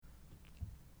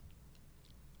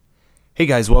Hey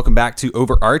guys, welcome back to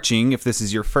Overarching. If this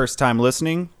is your first time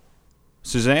listening,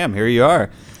 Shazam, here you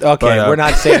are. Okay, we're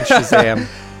not saying Shazam.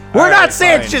 We're not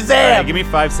saying Shazam! All right, give me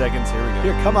 5 seconds. Here we go.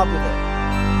 Here, come up with it.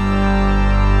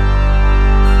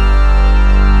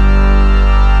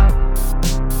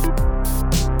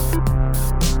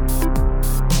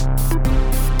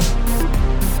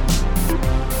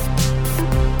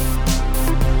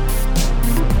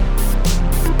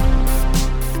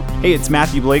 Hey, it's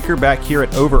Matthew Blaker back here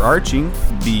at Overarching,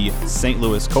 the St.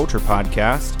 Louis Culture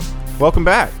Podcast. Welcome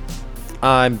back.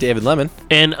 I'm David Lemon.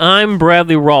 And I'm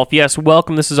Bradley Rolfe. Yes,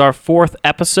 welcome. This is our 4th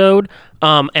episode.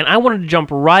 And I wanted to jump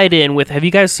right in with, have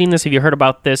you guys seen this? Have you heard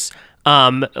about this?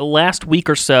 Last week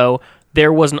or so,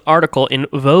 there was an article in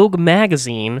Vogue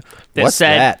magazine that What's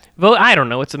said... that? Vogue, I don't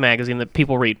know. It's a magazine that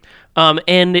people read.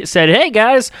 And it said, hey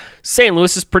guys, St.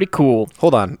 Louis is pretty cool.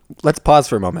 Hold on. Let's pause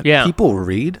for a moment. Yeah. People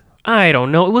read? I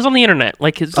don't know. It was on the internet.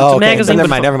 Like it's a Okay. magazine. Never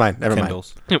but- mind.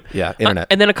 Kindles. Yeah, internet.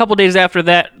 And then a couple days after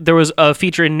that, there was a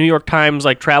feature in New York Times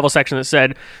like travel section that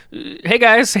said, "Hey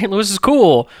guys, St. Louis is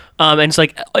cool." And it's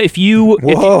like if you're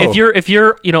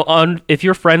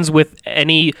friends with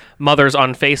any mothers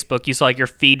on Facebook, you saw like your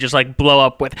feed just like blow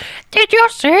up with, "Did you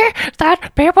see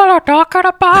that people are talking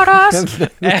about us?"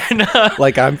 And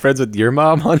Like I'm friends with your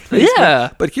mom on Facebook? Yeah.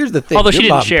 But here's the thing. Although your she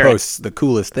didn't mom share it. posts the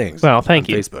coolest things well, thank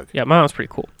on you. Facebook. Yeah, my mom's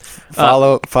pretty cool.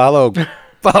 Follow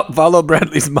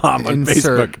Bradley's mom on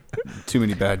Facebook. Too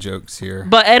many bad jokes here.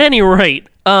 But at any rate,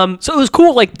 so it was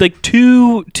cool. Like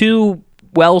two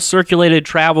well circulated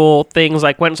travel things.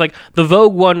 Like when it's like the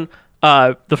Vogue one.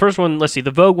 The first one, let's see. The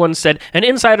Vogue one said an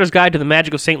insider's guide to the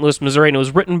magic of St. Louis, Missouri, and it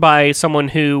was written by someone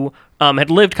who had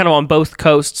lived kind of on both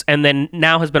coasts and then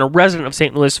now has been a resident of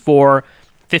St. Louis for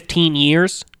 15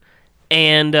 years.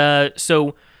 And and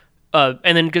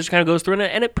then just kind of goes through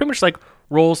and it pretty much like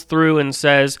rolls through and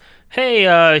says,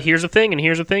 hey, here's a thing and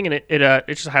here's a thing, and it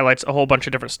just highlights a whole bunch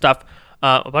of different stuff,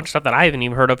 a bunch of stuff that I haven't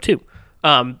even heard of too.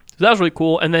 So that was really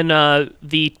cool. And then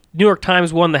the New York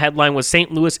Times one, the headline was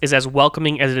St. Louis is as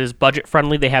welcoming as it is budget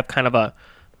friendly. They have kind of a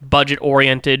budget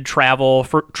oriented travel,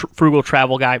 frugal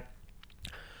travel guy.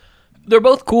 They're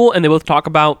both cool, and they both talk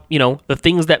about, the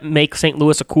things that make St.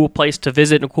 Louis a cool place to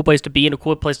visit, and a cool place to be, and a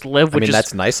cool place to live. Which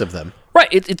that's nice of them. Right.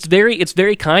 It's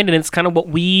very kind, and it's kind of what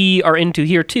we are into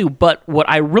here too. But what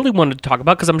I really wanted to talk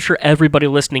about, because I'm sure everybody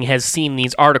listening has seen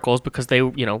these articles, because they,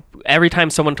 every time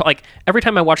every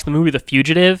time I watch the movie The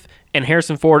Fugitive, and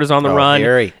Harrison Ford is on the run,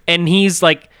 Harry. and he's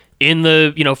like in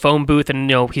the phone booth, and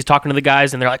he's talking to the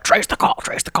guys, and they're like, trace the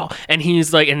call, and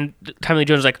he's like, and Tommy Lee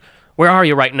Jones is like, where are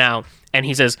you right now? And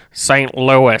he says, St.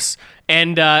 Louis.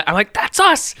 And I'm like, that's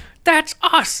us. And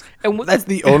That's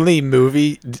the only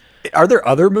movie. Are there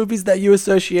other movies that you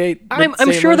associate with I'm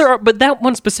St. sure Louis? there are, but that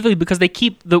one specifically, because they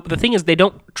keep, the thing is they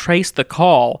don't trace the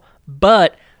call,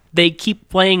 but they keep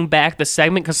playing back the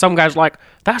segment, because some guy's like,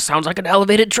 that sounds like an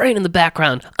elevated train in the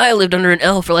background. I lived under an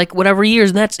L for like whatever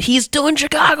years, and he's still in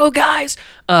Chicago, guys.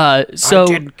 I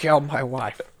didn't kill my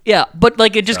wife. Yeah, but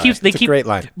like it just keeps. They it's a keep great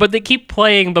line. but they keep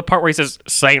playing the part where he says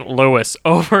St. Louis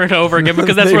over and over again,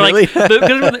 because that's They where really?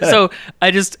 so I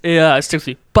just it sticks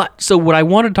with me. But so what I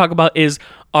want to talk about is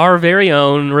our very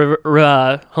own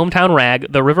hometown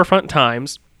rag, the Riverfront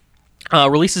Times,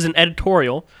 releases an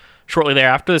editorial shortly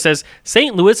thereafter that says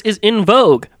St. Louis is in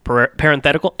vogue,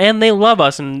 parenthetical, and they love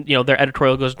us. And their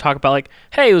editorial goes to talk about like,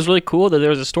 hey, it was really cool that there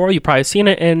was a story, you've probably seen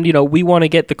it, and we want to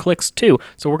get the clicks too.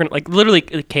 So we're gonna like literally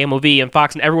KMOV and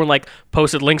Fox and everyone like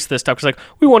posted links to this stuff, because like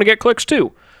we want to get clicks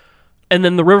too. And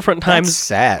then the Riverfront Times, That's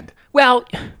sad. well,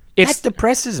 it's That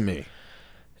depresses me.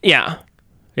 yeah.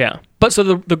 But so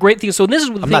the great thing, so this is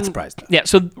the thing. I'm not surprised. Yeah,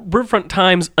 so Riverfront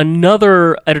Times,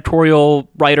 another editorial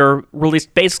writer,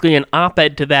 released basically an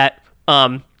op-ed to that,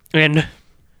 and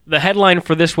the headline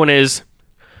for this one is,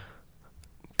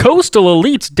 Coastal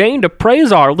elites deign to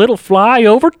praise our little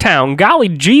flyover town. Golly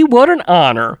gee, what an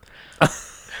honor.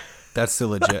 That's the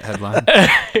legit headline.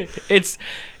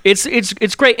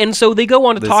 It's great. And so they go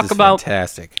on to talk about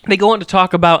fantastic. They go on to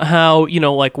talk about how,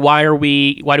 like why do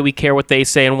we care what they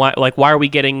say, and why are we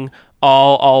getting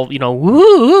all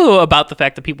woo about the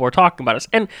fact that people are talking about us.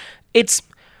 And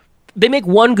they make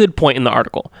one good point in the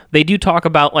article. They do talk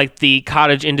about like the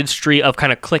cottage industry of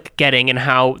kind of click getting, and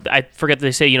how, I forget,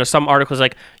 they say, some articles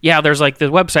like, yeah, there's like the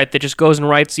website that just goes and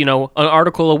writes, an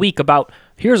article a week about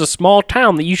here's a small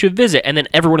town that you should visit, and then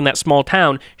everyone in that small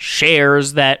town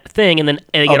shares that thing, and then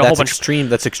they get a whole bunch extreme.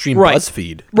 That's extreme Right.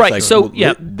 BuzzFeed. It's Right, like, so,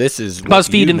 yeah. this is what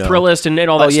BuzzFeed you and know. Thrillist and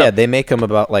all that Oh stuff. yeah, they make them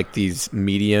about like these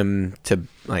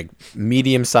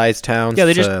medium-sized towns. Yeah,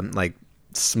 they to, just- like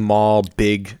small,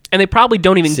 big. And they probably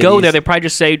don't even go cities. there. They probably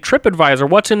just say TripAdvisor,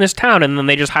 what's in this town, and then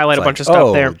they just highlight a bunch of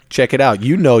stuff there. Check it out.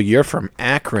 You know you're from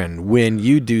Akron when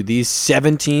you do these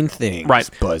 17 things. Right.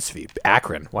 BuzzFeed.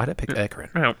 Akron. Why did I pick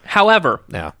Akron? However,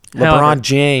 Now, LeBron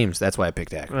James. That's why I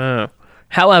picked Akron.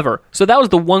 However, so that was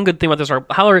the one good thing about this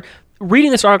article. However,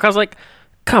 reading this article, I was like,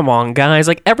 come on, guys.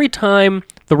 Like, every time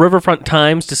the Riverfront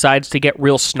Times decides to get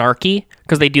real snarky,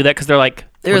 because they do that because they're like...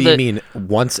 What do you mean,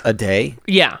 once a day?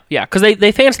 Yeah, because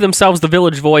they fancy themselves the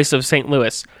Village Voice of St.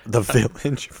 Louis. The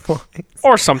Village Voice.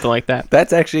 Or something like that.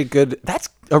 That's actually that's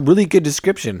a really good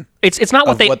description. It's not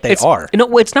what they are.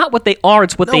 No, it's not what they are.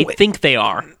 It's what they think they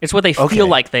are. It's what they feel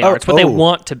like they are. It's what they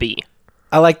want to be.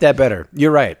 I like that better.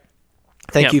 You're right.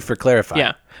 Thank you for clarifying.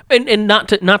 Yeah, and not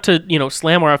to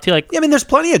slam RFT like. Yeah, I mean, there's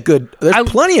plenty of good.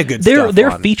 Plenty of good stuff.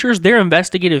 Their features, their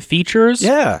investigative features.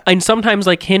 Yeah, and sometimes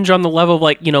like hinge on the level of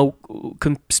like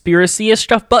conspiracy-ish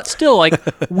stuff, but still like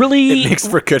really it makes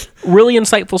for good, really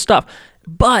insightful stuff.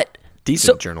 But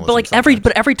decent journalism. But like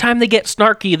every time they get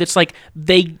snarky, it's like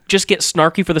they just get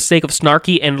snarky for the sake of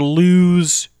snarky and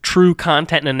lose true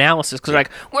content and analysis because like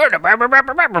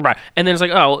and then it's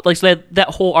like so that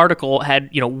whole article had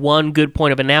one good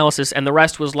point of analysis and the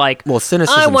rest was like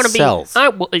cynicism sells.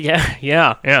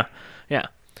 Yeah.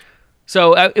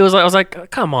 So I was like,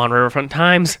 come on, Riverfront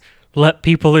Times, let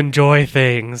people enjoy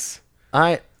things.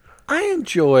 I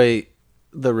enjoy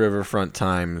the Riverfront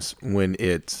Times when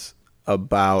it's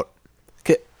about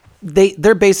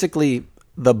they're basically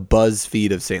the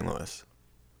BuzzFeed of St. Louis,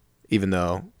 even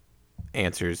though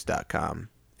Answers.com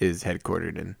is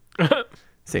headquartered in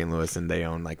St. Louis and they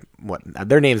own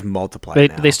their name's Multiply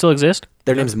now. They still exist?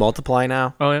 Their name's Multiply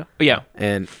now. Oh yeah. Yeah.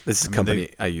 And this is a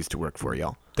company I used to work for,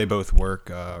 y'all. They both work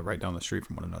right down the street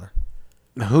from one another.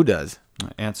 Who does?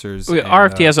 Answers.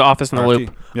 RFT has an office in the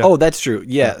Loop. Yeah. Oh, that's true.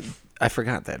 Yeah. I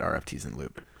forgot that RFT's in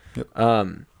Loop.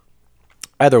 Yep.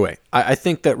 Either way, I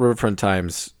think that Riverfront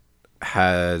Times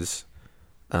has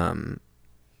a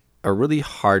really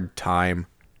hard time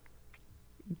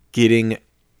getting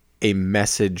a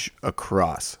message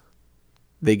across.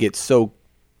 They get so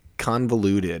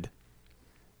convoluted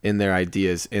in their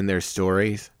ideas, in their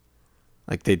stories.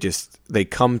 Like they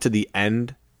come to the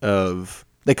end of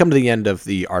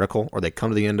the article, or they come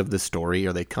to the end of the story,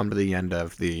 or they come to the end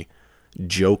of the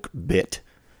joke bit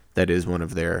that is one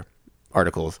of their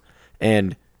articles,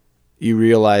 and you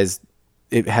realize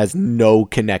it has no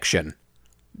connection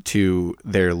to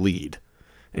their lead,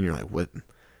 and you're like, what?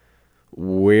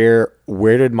 Where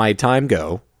did my time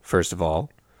go? First of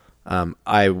all,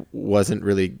 I wasn't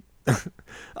really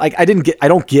I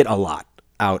don't get a lot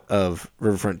out of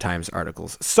Riverfront Times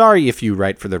articles. Sorry if you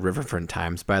write for the Riverfront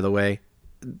Times, by the way.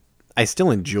 I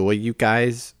still enjoy you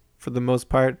guys for the most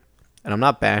part, and I'm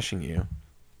not bashing you.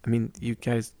 I mean, you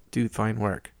guys do fine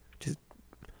work.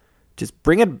 Just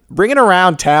bring it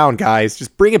around town, guys.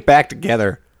 Just bring it back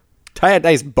together. Tie a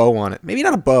nice bow on it. Maybe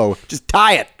not a bow. Just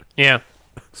tie it. Yeah.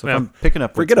 So if I'm picking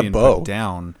up what's Forget a being bow. put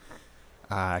down,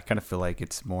 I kind of feel like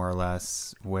it's more or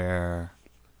less where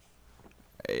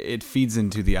it feeds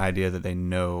into the idea that they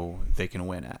know they can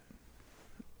win at.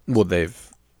 Well,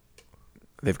 they've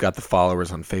got the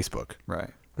followers on Facebook. Right.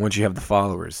 Once you have the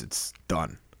followers, it's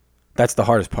done. That's the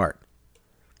hardest part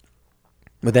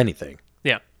with anything.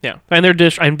 Yeah, and they're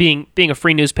just being a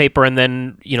free newspaper, and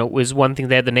then was one thing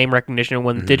they had the name recognition, and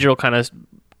when digital kind of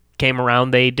came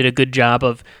around, they did a good job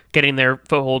of getting their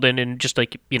foothold in, and just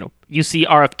like you see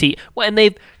RFT, well, and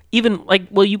they've even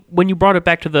when you brought it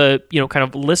back to the kind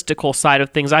of listicle side of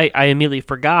things, I immediately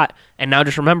forgot, and now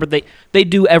just remembered they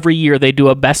do every year they do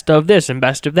a best of this and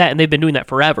best of that, and they've been doing that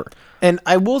forever. And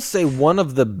I will say one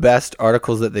of the best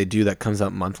articles that they do that comes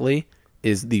out monthly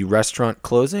is the restaurant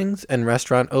closings and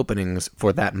restaurant openings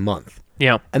for that month.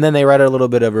 Yeah. And then they write a little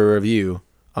bit of a review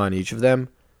on each of them.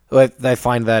 I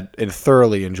find that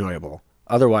thoroughly enjoyable.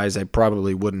 Otherwise, I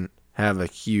probably wouldn't have a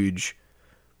huge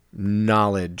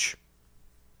knowledge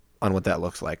on what that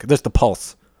looks like. There's the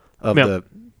pulse of the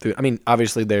I mean,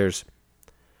 obviously there's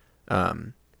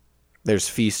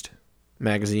Feast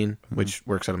magazine, which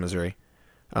works out of Missouri.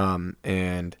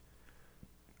 And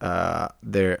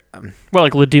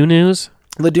like Ladue News?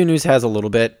 Ladue News has a little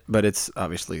bit, but it's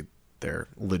obviously they're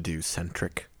Ladue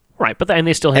centric. Right, but and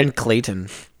they still hit Clayton.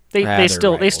 They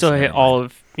still hit all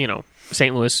of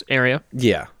St. Louis area.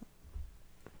 Yeah.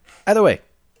 Either way,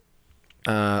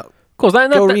 cool.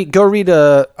 Go read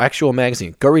a actual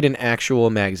magazine. Go read an actual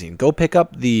magazine. Go pick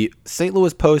up the St.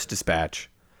 Louis Post-Dispatch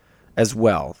as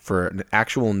well for an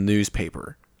actual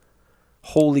newspaper.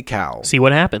 Holy cow! See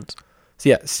what happens. So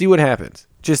yeah, see what happens.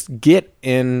 Just get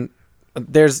in.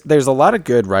 There's a lot of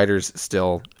good writers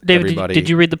still. David, everybody. did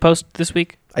you read the Post this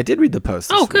week? I did read the post.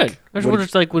 This Oh, good. week. I was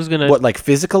just like was gonna. What, like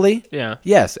physically? Yeah.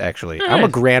 Yes, actually. I'm a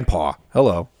Nice. grandpa.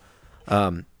 Hello.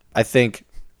 I think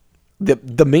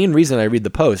the main reason I read the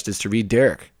post is to read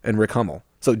Derek and Rick Hummel.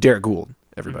 So Derek Gould,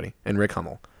 everybody, and Rick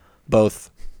Hummel,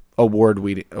 both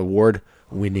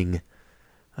award-winning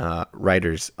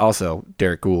writers. Also,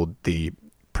 Derek Gould, the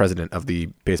president of the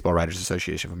Baseball Writers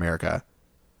Association of America,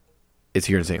 is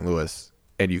here in St. Louis,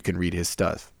 and you can read his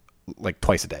stuff like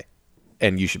twice a day,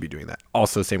 and you should be doing that.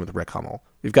 Also, same with Rick Hummel.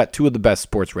 We've got two of the best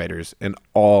sports writers in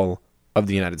all of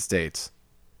the United States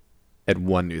at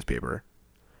one newspaper,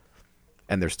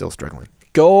 and they're still struggling.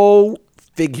 Go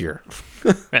figure.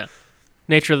 Yeah.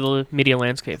 Nature of the media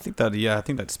landscape. I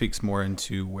think that speaks more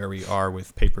into where we are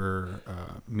with paper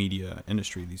media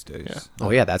industry these days. Yeah.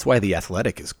 Oh yeah, that's why the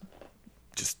Athletic is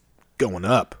just going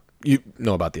up. You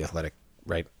know about the Athletic,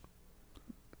 right,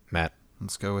 Matt?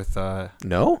 Let's go with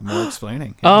No. more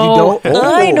explaining. Oh, You don't-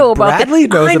 I know about Bradley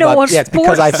that. knows I know about- what yeah, sports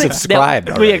because I've thing- subscribed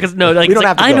Yeah, already. because no, like, We don't it's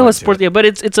have to like, I go know what into sports. it. Yeah, but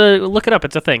it's a look it up.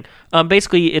 It's a thing.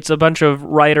 Basically, it's a bunch of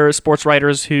writers, sports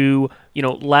writers who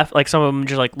left. Like some of them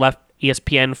just like left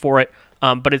ESPN for it.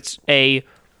 But it's a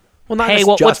Well, not Hey,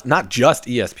 not just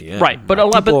ESPN, right, but a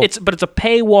lot. But it's a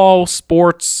paywall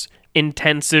sports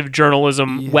intensive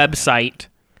journalism website.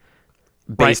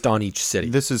 based on each city.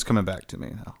 This is coming back to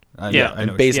me now. I Yeah. know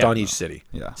And what based you're on talking each about. city.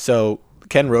 Yeah. So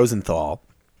Ken Rosenthal,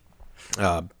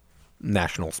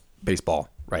 national baseball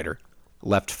writer,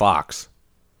 left Fox,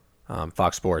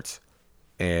 Fox Sports,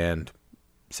 and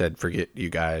said, "Forget you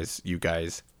guys. You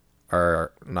guys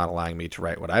are not allowing me to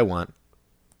write what I want,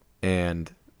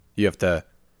 and you have to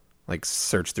like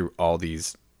search through all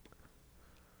these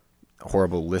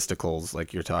horrible listicles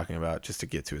like you're talking about just to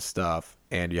get to his stuff,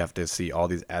 and you have to see all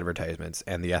these advertisements,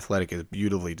 and the Athletic is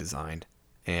beautifully designed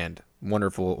and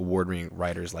wonderful award-winning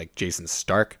writers like Jason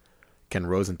Stark, Ken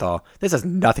Rosenthal. This has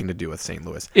nothing to do with St.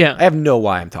 Louis. Yeah. I have no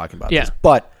why I'm talking about Yeah. this,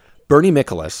 but Bernie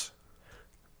Michaelis,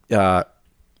 Jeremy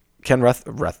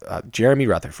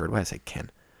Rutherford, why did I say Ken?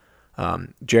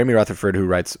 Jeremy Rutherford, who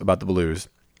writes about the Blues,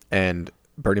 and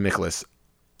Bernie Michaelis,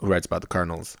 who writes about the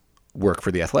Cardinals, work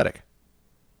for the Athletic.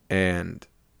 And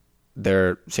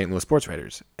they're St. Louis sports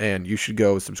writers. And you should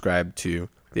go subscribe to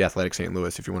the Athletic St.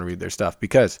 Louis if you want to read their stuff,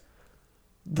 because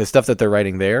the stuff that they're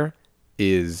writing there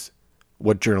is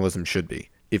what journalism should be.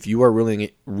 If you are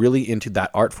really into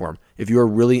that art form, if you are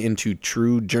really into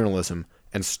true journalism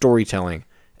and storytelling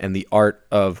and the art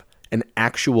of an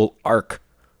actual arc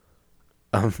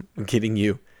of getting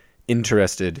you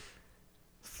interested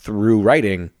through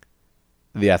writing,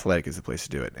 the Athletic is the place to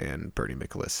do it. And Bernie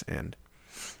Michaelis and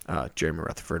Jeremy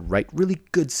Rutherford write really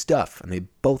good stuff, and they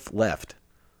both left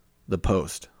the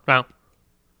Post Wow,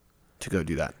 to go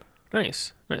do that.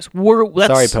 nice. That's,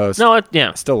 Sorry, Post. No,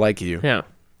 yeah, I still like you, yeah.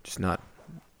 just not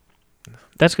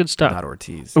That's good stuff. not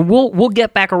Ortiz. We'll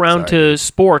get back around Sorry. to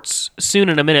sports soon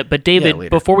in a minute. But Yeah, David, later.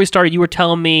 before we started, you were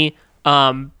telling me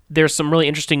there's some really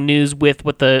interesting news with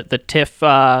the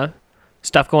TIF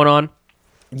stuff going on.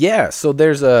 Yeah, so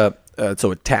there's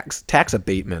tax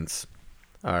abatements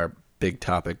are a big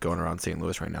topic going around St.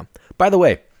 Louis right now. By the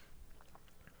way,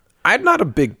 I'm not a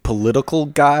big political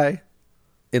guy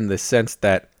in the sense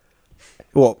that,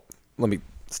 well,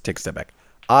 let's take a step back.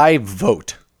 I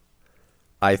vote.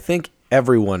 I think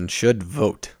everyone should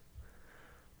vote.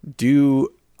 Do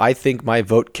I think my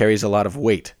vote carries a lot of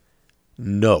weight?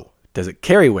 No. Does it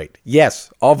carry weight?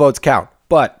 Yes, all votes count,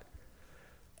 but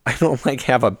I don't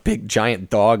have a big giant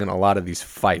dog in a lot of these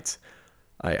fights.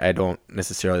 I don't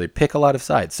necessarily pick a lot of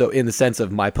sides. So in the sense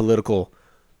of my political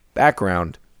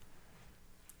background,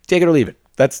 take it or leave it.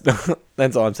 That's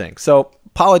all I'm saying. So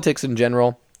politics in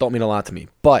general don't mean a lot to me.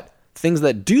 But things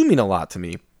that do mean a lot to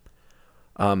me,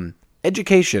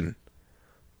 education,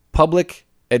 public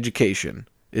education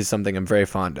is something I'm very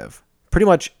fond of. Pretty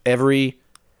much every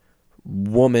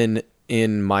woman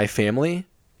in my family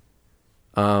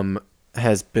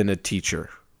has been a teacher.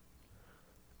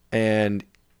 And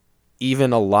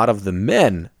even a lot of the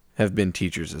men have been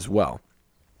teachers as well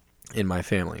in my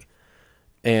family.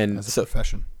 And As a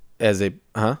profession. as a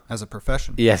As a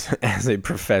profession. yes, as a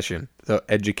profession. So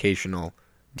educational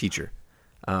teacher.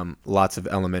 Lots of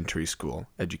elementary school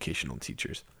educational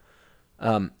teachers.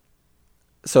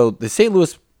 So the St.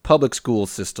 Louis public school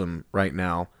system right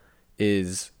now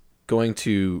is going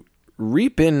to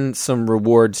reap in some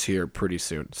rewards here pretty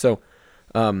soon. So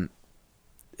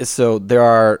there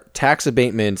are tax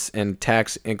abatements and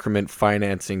tax increment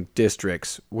financing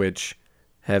districts which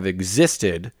have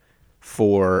existed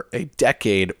for a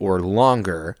decade or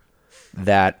longer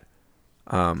that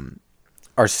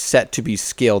are set to be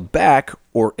scaled back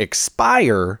or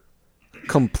expire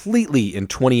completely in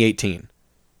 2018.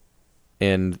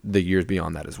 and the years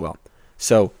beyond that as well.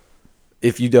 So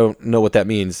if you don't know what that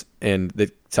means, and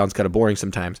that sounds kind of boring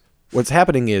sometimes, what's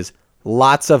happening is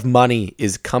lots of money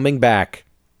is coming back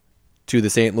to the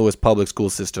St. Louis public school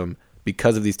system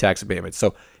because of these tax abatements.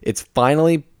 So it's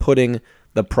finally putting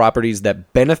the properties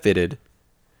that benefited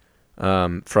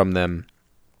from them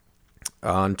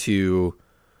onto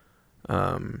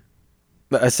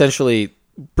essentially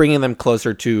bringing them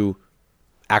closer to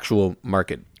actual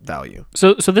market value.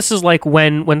 So this is like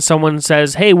when someone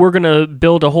says, "Hey, we're going to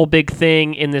build a whole big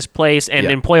thing in this place and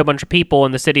employ a bunch of people,"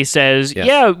 and the city says, Yes.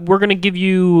 "Yeah, we're going to give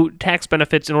you tax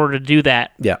benefits in order to do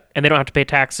that." Yeah. And they don't have to pay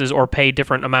taxes or pay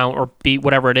different amount or be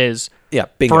whatever it is Yeah,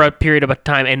 bingo. for a period of a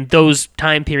time, and those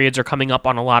time periods are coming up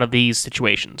on a lot of these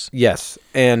situations. Yes.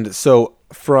 And so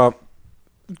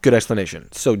good explanation.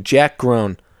 So Jack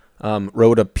Groen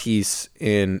wrote a piece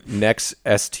in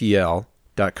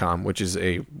nextstl.com, which is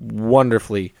a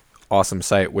wonderfully awesome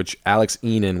site, which Alex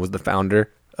Enan was the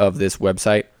founder of this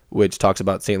website, which talks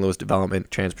about St. Louis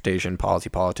development, transportation, policy,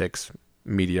 politics,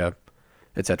 media,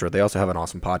 etc. They also have an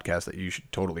awesome podcast that you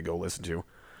should totally go listen to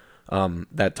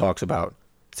that talks about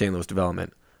St. Louis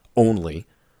development only,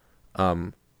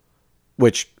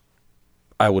 which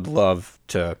I would love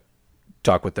to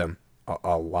talk with them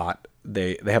a lot.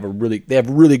 They have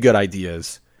really good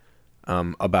ideas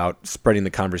about spreading the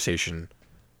conversation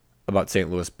about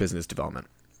St. Louis business development.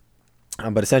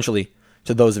 But essentially,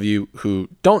 to those of you who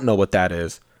don't know what that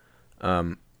is,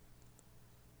 I'll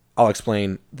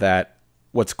explain that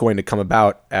what's going to come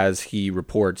about as he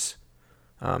reports.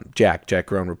 Jack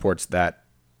Groen reports that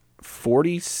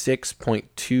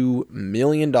 $46.2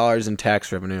 million in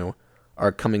tax revenue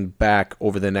are coming back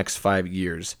over the next 5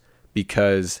 years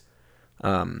because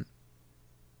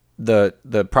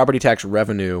the property tax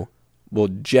revenue will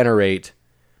generate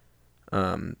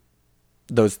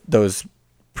those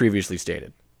previously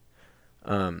stated.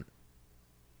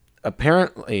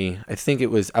 Apparently,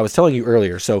 I was telling you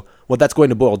earlier, so what that's going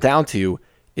to boil down to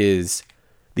is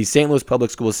the St. Louis public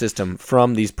school system,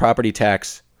 from these property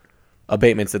tax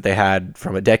abatements that they had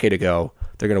from a decade ago,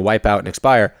 they're going to wipe out and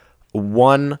expire.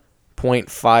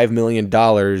 $1.5 million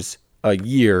a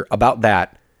year, about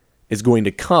that, is going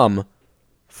to come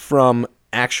from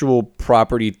actual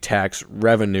property tax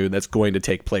revenue that's going to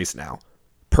take place now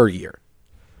per year.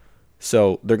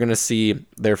 So they're going to see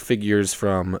their figures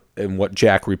from, and what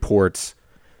Jack reports,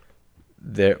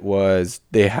 they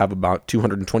have about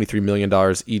 $223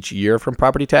 million each year from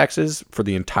property taxes for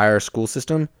the entire school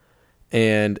system.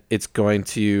 And it's going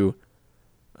to,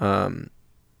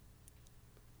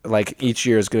 each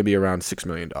year is going to be around $6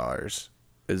 million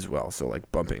as well. So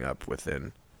bumping up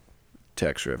within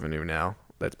tax revenue now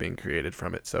that's being created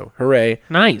from it. So hooray.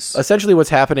 Nice. Essentially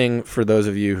what's happening, for those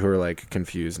of you who are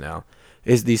confused now,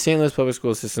 is the St. Louis public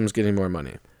school system is getting more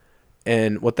money.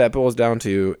 And what that boils down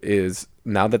to is,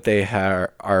 now that they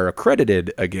are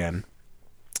accredited again,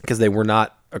 because they were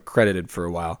not accredited for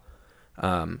a while,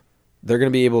 they're going to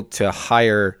be able to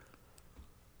hire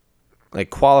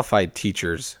qualified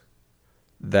teachers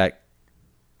that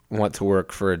want to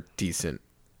work for a decent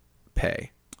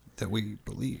pay. That we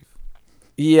believe.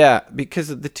 Yeah, because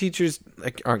the teachers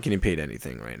aren't getting paid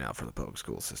anything right now for the public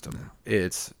school system.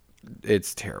 It's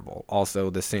terrible.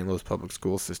 Also, the St. Louis public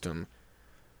school system,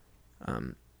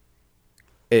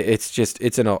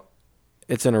 it's in a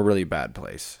really bad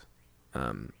place.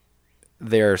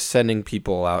 They're sending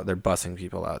people out. They're busing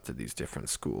people out to these different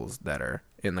schools that are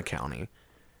in the county,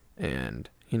 and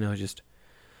just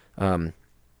a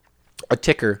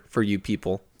ticker for you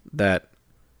people that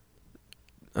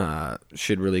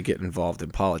should really get involved in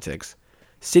politics.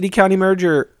 City-county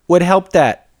merger would help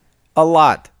that a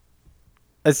lot.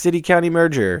 A city-county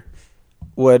merger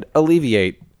would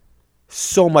alleviate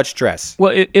so much stress.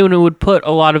 Well, it would put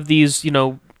a lot of these,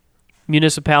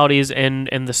 municipalities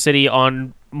and the city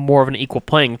on more of an equal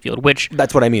playing field, which...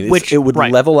 That's what I mean. Which, it would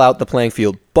right. level out the playing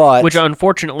field, but... Which,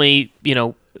 unfortunately,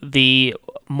 the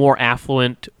more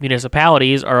affluent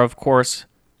municipalities are, of course,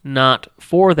 not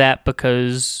for that,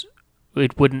 because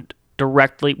it wouldn't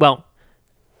directly... Well,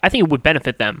 I think it would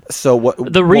benefit them. So what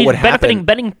would happen?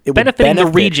 Benefiting it would the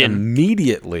benefit region.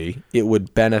 Immediately, it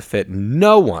would benefit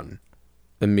no one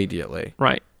immediately.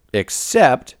 Right.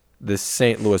 Except the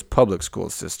St. Louis public school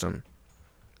system.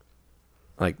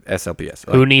 SLPS.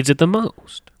 Who needs it the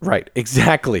most? Right,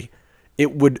 exactly.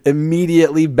 It would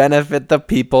immediately benefit the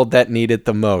people that need it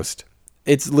the most.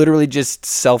 It's literally just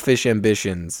selfish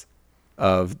ambitions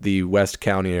of the West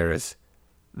Countyers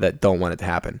that don't want it to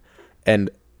happen. And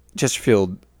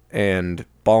Chesterfield and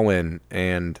Baldwin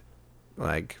and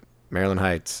Maryland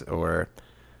Heights or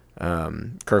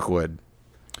Kirkwood.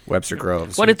 Webster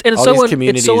Groves. Well, it's all so these it's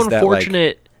communities so that,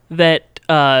 unfortunate that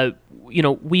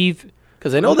we've.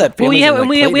 because I know that Well, families we have, in, and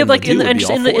like, we have like in Clayton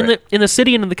the, would be all for it. in the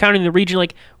city and in the county and the region,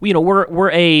 like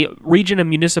we're a region and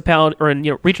municipality or in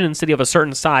region and city of a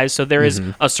certain size, so there is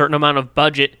a certain amount of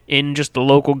budget in just the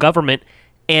local government,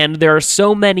 and there are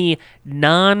so many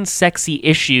non-sexy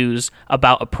issues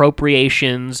about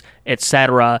appropriations,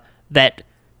 etc., that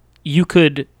you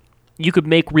could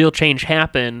make real change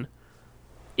happen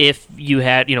if you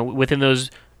had within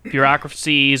those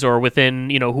bureaucracies or within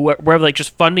wherever, like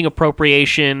just funding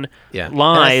appropriation Yeah. And I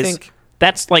lies. think-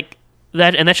 That's like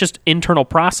that, and that's just internal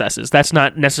processes. That's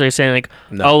not necessarily saying like,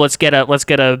 No. oh, let's get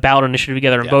a ballot initiative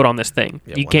together and Yeah. vote on this thing.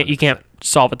 Yeah, You can't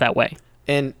solve it that way.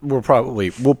 And we'll probably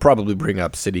bring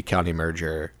up city county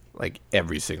merger like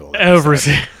every single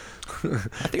episode.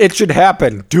 It should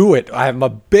happen. Do it. I'm a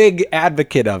big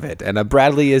advocate of it, and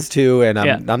Bradley is too. And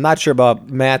I'm not sure about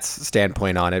Matt's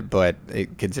standpoint on it, but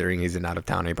considering he's an out of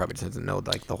towner, he probably doesn't know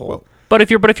like the whole. But if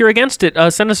you're against it,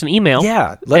 send us an email.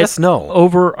 Yeah, let us know.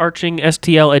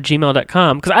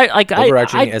 overarchingstl@gmail.com, because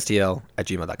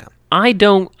overarchingstl@gmail.com. I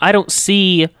don't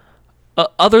see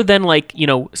other than like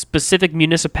specific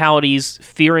municipalities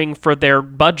fearing for their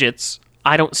budgets.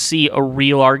 I don't see a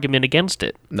real argument against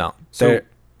it. No. So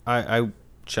I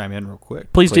chime in real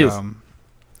quick. Please do.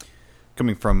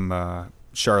 Coming from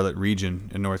Charlotte region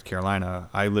in North Carolina,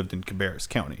 I lived in Cabarrus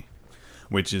County,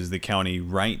 which is the county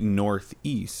right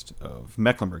northeast of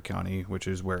Mecklenburg County, which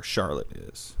is where Charlotte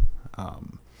is.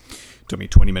 Took me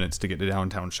 20 minutes to get to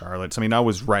downtown Charlotte. So, I mean, I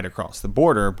was right across the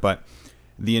border, but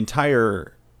the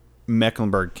entire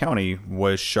Mecklenburg County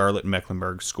was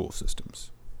Charlotte-Mecklenburg school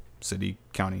systems,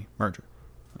 city-county merger.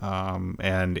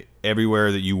 And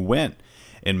everywhere that you went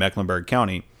in Mecklenburg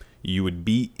County, you would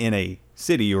be in a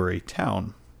city or a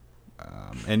town,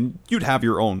 and you'd have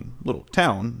your own little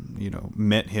town,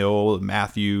 Mint Hill,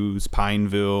 Matthews,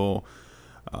 Pineville,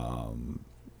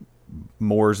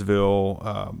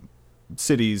 Mooresville,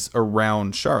 cities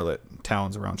around Charlotte,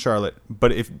 towns around Charlotte.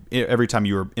 But if every time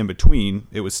you were in between,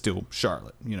 it was still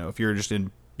Charlotte. If you're just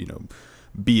in,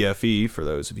 BFE, for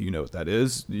those of you know what that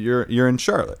is, you're in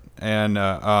Charlotte. And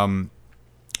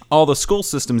all the school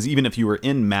systems, even if you were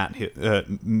in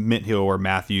Mint Hill or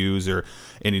Matthews or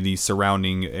any of these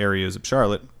surrounding areas of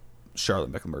Charlotte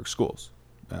Mecklenburg schools.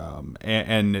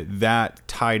 And that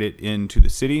tied it into the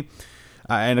city.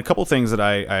 And a couple things that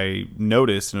I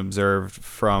noticed and observed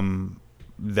from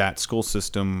that school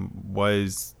system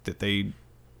was that they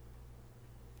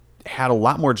had a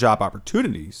lot more job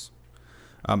opportunities,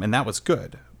 and that was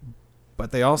good.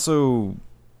 But they also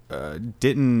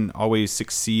didn't always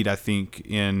succeed, I think,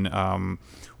 in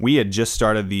we had just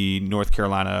started the North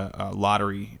Carolina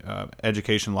lottery,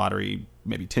 education lottery,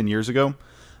 maybe 10 years ago.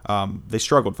 They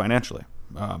struggled financially.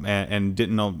 And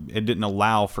it didn't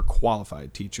allow for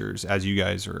qualified teachers, as you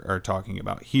guys are talking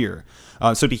about here.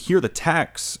 So to hear the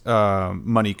tax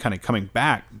money kind of coming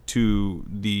back to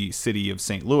the city of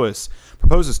St. Louis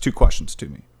proposes two questions to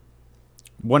me.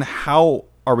 One, how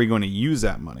are we going to use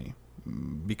that money?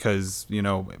 Because,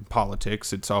 in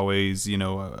politics, it's always,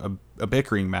 a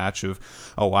bickering match of,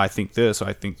 oh, I think this,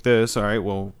 I think this. All right,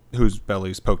 well, whose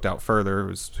belly's poked out further,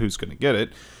 who's going to get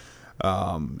it?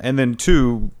 And then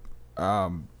two,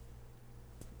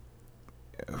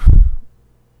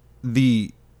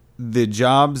 the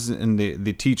jobs and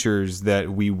the teachers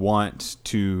that we want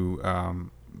to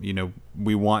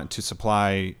we want to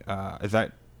supply, is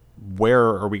that, where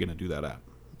are we going to do that at?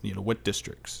 What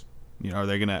districts? Are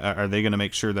they gonna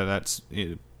make sure that that's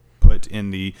put in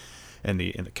the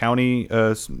county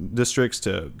districts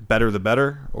to better the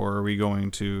better, or are we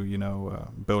going to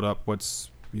build up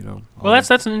what's Well,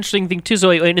 that's an interesting thing too.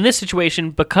 So in this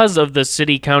situation, because of the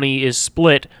city county is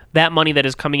split, that money that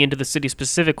is coming into the city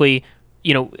specifically,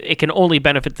 it can only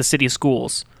benefit the city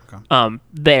schools. Okay.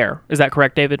 There, is that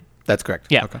correct, David? That's correct.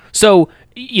 Yeah. Okay. So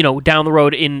down the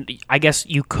road, I guess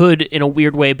you could, in a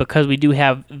weird way, because we do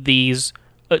have these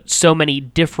so many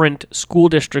different school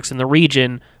districts in the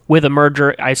region, with a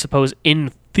merger, I suppose,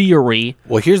 in theory.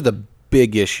 Well, here's the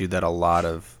big issue that a lot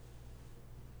of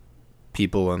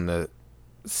people in the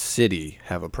city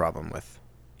have a problem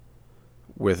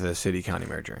with a city-county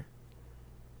merger,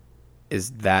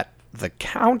 is that the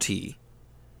county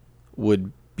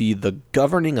would be the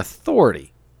governing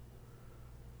authority.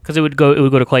 Because it would go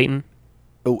to Clayton.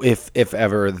 If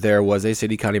ever there was a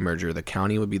city-county merger, the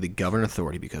county would be the governing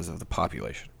authority because of the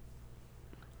population.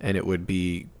 And it would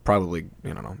be probably,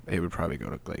 it would probably go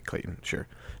to Clayton, sure.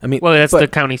 I mean, well, that's the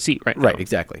county seat right now. Right,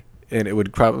 exactly. And it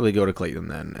would probably go to Clayton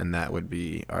then, and that would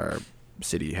be our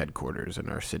city headquarters and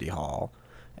our city hall.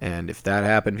 And if that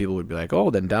happened, people would be like, oh,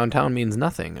 then downtown means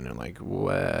nothing. And they're like,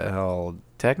 well,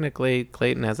 technically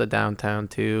Clayton has a downtown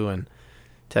too, and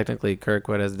technically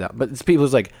Kirkwood has a downtown. But it's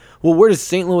people's like, well, where does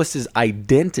St. Louis's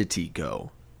identity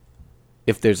go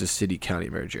if there's a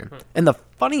city-county merger? And the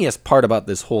funniest part about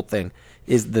this whole thing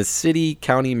is the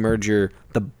city-county merger,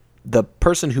 the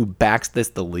person who backs this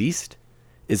the least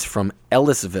is from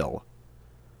Ellisville,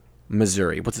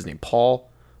 Missouri. What's his name? Paul.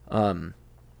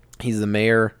 He's the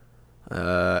mayor.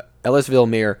 Ellisville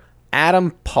mayor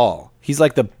Adam Paul. He's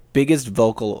like the biggest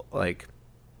vocal, like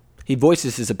he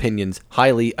voices his opinions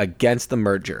highly against the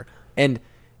merger. And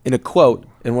in a quote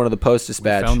in one of the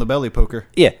Post-Dispatch, Found the belly poker.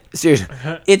 yeah, seriously,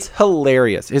 it's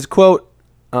hilarious. His quote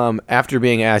after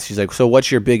being asked, he's like, "So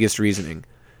what's your biggest reasoning?"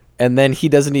 And then he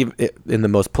doesn't even, in the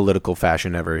most political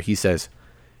fashion ever, he says,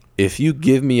 "If you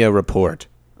give me a report."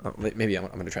 Maybe I'm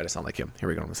going to try to sound like him. Here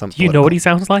we go. Do you know what he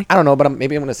sounds like? I don't know, but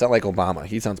maybe I'm going to sound like Obama.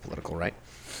 He sounds political, right?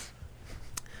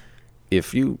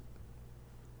 If you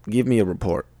give me a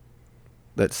report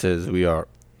that says we are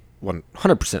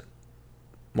 100%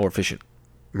 more efficient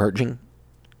merging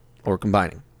or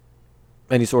combining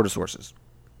any sort of sources,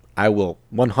 I will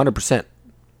 100%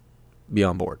 be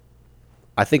on board.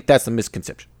 I think that's the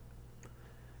misconception.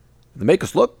 They make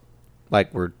us look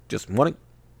like we're just wanting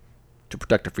to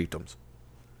protect our freedoms.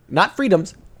 Not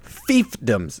freedoms,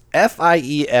 fiefdoms.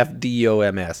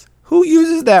 Fiefdoms. Who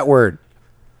uses that word?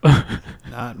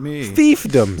 Not me.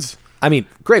 Fiefdoms. I mean,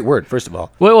 great word, first of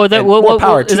all. Well, And more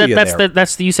power to is that, you that's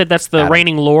there. you said that's the Adam.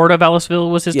 reigning lord of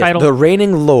Ellisville was his Yes, title? the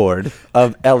reigning lord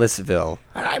of Ellisville.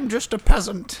 I'm just a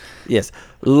peasant. Yes,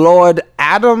 Lord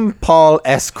Adam Paul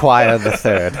Esquire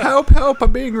III. Help,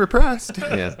 I'm being repressed.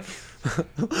 Yes.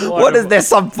 What is this,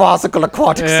 some farcical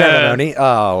aquatic ceremony?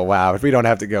 Oh, wow, if we don't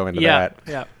have to go into that.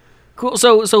 Yeah. Cool.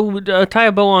 So tie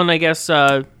a bow on, I guess.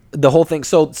 The whole thing.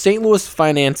 So St. Louis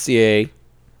financier,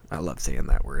 I love saying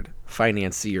that word,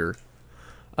 financier.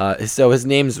 So his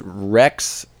name's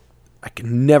Rex. I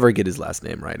can never get his last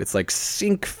name right. It's like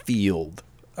Sinkfield.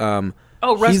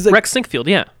 Rex Sinkfield.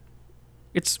 Yeah.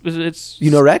 It's.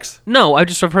 You know Rex? No, I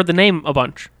just have heard the name a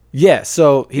bunch. Yeah.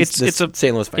 So he's It's a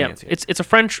St. Louis Yeah. financier. It's a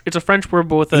French word,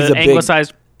 but with He's an a big-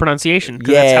 anglicized pronunciation.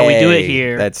 'Cause that's how we do it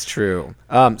here. That's true.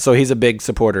 So he's a big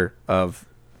supporter of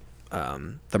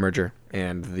the merger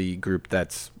and the group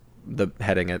that's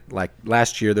heading it. Like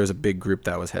last year, there was a big group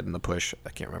that was heading the push. I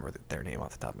can't remember their name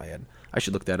off the top of my head. I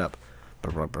should look that up.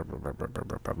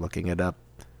 Looking it up.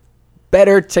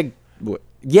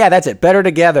 Yeah, that's it. Better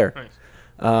Together.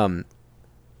 Nice.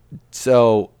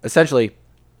 So essentially,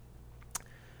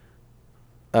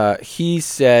 he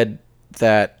said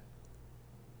that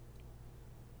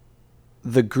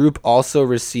the group also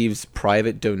receives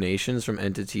private donations from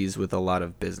entities with a lot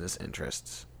of business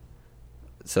interests.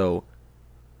 So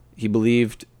he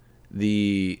believed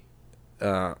the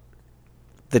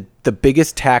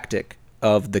biggest tactic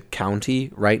of the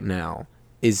county right now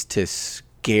is to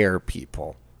scare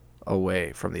people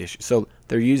away from the issue. So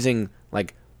they're using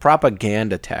like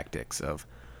propaganda tactics of,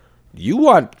 you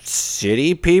want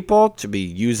city people to be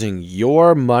using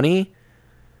your money,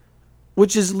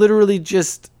 which is literally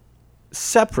just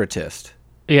separatist.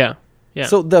 Yeah. Yeah.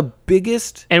 So the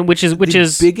biggest which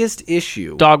is biggest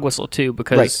issue, dog whistle too,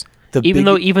 because Right. The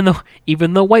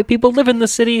even though white people live in the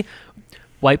city,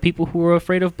 white people who are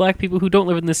afraid of black people who don't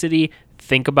live in the city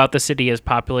think about the city as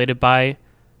populated by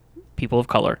people of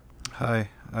color. Hi,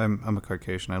 I'm a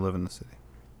Caucasian. I live in the city.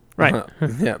 Right.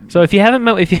 yeah, So if you haven't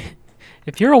met,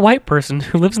 if you're a white person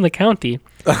who lives in the county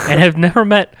and have never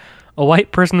met a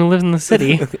white person who lives in the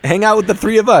city, hang out with the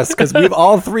three of us because we've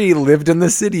all three lived in the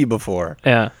city before.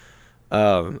 yeah,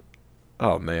 Oh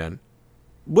man,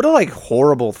 what a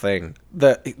horrible thing.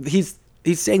 He's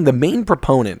saying the main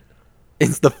proponent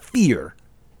is the fear.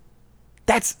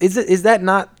 Is that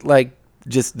not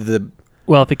just the?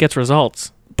 well, if it gets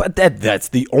results, But that's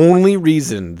the only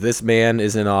reason this man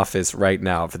is in office right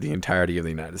now for the entirety of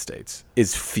the United States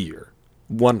is fear.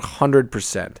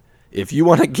 100%. If you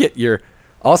want to get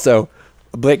also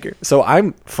Blaker. So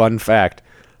fun fact,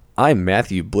 I'm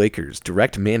Matthew Blaker's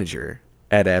direct manager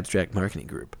at Abstract Marketing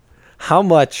Group. How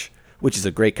much, which is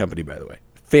a great company, by the way,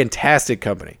 fantastic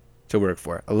company to work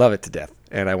for. I love it to death.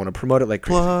 And I want to promote it like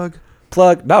crazy.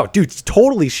 Plug. No, dude, it's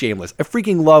totally shameless. I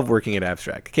freaking love working at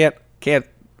Abstract. Can't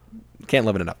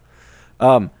love it enough.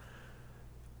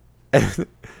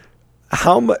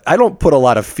 How much? I don't put a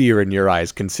lot of fear in your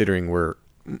eyes, considering we're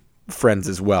friends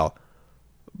as well.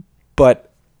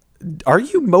 But are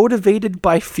you motivated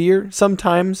by fear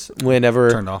sometimes?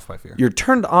 Whenever Turned off by fear. you're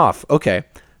turned off. Okay,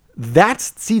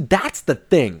 that's the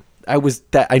thing.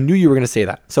 I knew you were going to say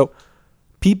that. So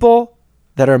people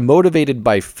that are motivated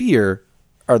by fear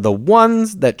are the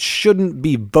ones that shouldn't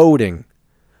be voting.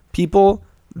 People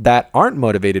that aren't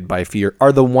motivated by fear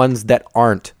are the ones that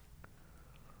aren't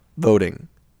voting.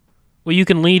 Well, you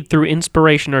can lead through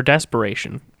inspiration or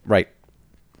desperation. Right.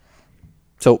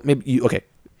 So maybe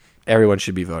everyone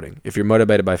should be voting. If you're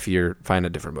motivated by fear, find a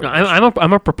different No, motivation.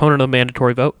 I'm a proponent of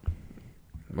mandatory vote,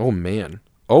 Oh man.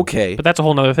 Okay. but that's a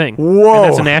whole other thing. Whoa. And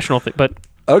that's a national thing. But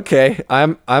Okay.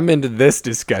 I'm into this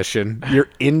discussion. You're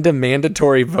into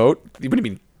mandatory vote? What do you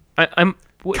mean? I'm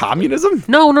Communism?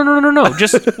 no.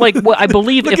 Just like what I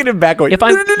believe. Look at him back going. If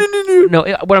I'm no,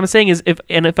 what I'm saying is if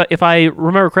I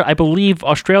remember correctly, I believe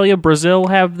Australia, Brazil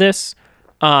have this.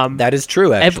 That is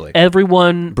true. Actually,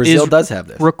 Everyone Brazil is does have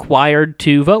this. required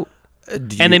to vote.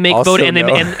 And they make vote,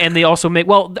 and they also make.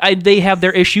 Well, they have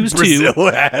their issues too.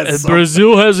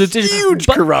 Brazil has its huge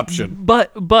corruption.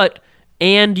 But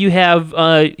and you have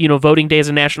voting day as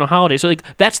a national holiday. So like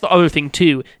that's the other thing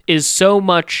too. Is so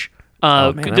much. Man,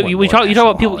 I want you more talk national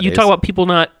about people. You holidays.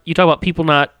 talk about people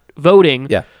not voting.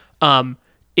 Yeah.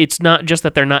 It's not just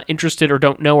that they're not interested or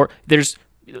don't know. Or there's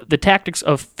the tactics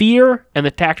of fear and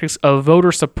the tactics of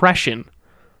voter suppression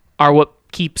are what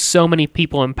keeps so many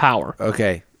people in power.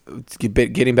 Okay.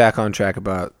 Getting back on track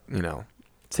about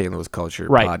St. Louis Culture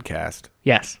Right. podcast.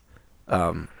 Yes.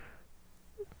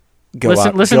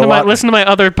 Listen Listen to my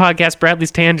other podcast,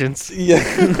 Bradley's Tangents.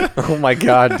 Yeah. Oh my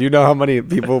God. Do you know how many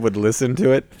people would listen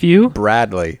to it? Few.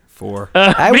 Bradley. 4.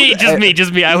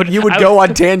 Just me. I would. You would go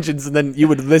on tangents and then you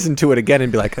would listen to it again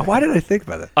and be like, why did I think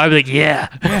about that? I'd be like, yeah.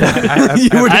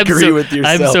 You would agree with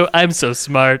yourself. I'm so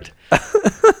smart.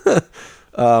 But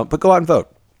go out and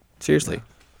vote. Seriously.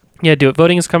 Yeah, do it.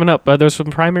 Voting is coming up. There's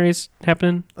some primaries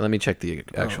happening. Let me check the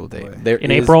actual date. boy. There In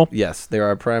is- April? Yes, there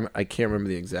are I can't remember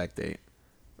the exact date.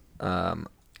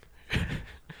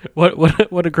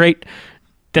 What a great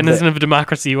denizen of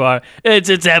democracy you are.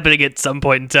 It's happening at some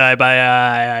point in time.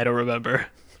 I don't remember.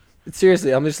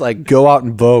 Seriously, I'm just like, go out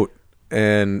and vote,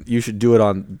 and you should do it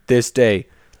on this day.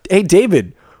 Hey,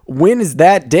 David, when is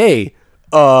that day?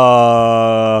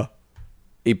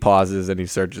 He pauses and he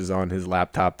searches on his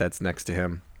laptop that's next to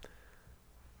him.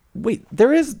 Wait,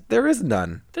 there is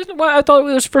none. I thought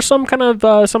it was for some kind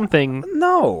of something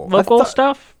No, local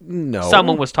stuff. No,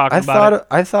 Someone was talking about it.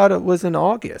 I thought it was in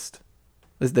August.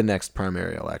 Is the next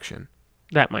primary election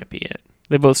That might be it.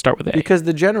 They both start with A. because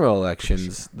the general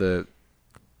elections the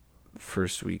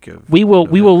first week of We will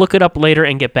look it up later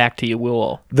and get back to you.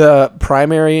 We'll. the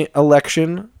primary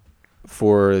election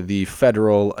for the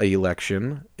federal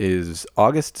election is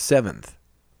August 7th.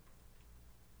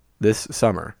 This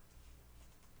summer.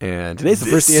 And today's the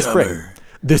first day of spring.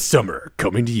 This summer,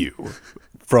 coming to you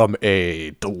from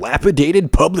a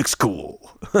dilapidated public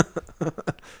school.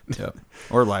 Yep.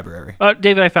 Or library.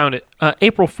 David, I found it.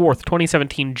 April 4th,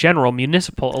 2017 general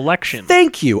municipal election.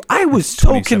 Thank you. I was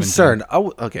so 2017. concerned.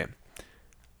 Okay.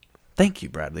 Thank you,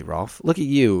 Bradley Rolfe. Look at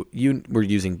you. You were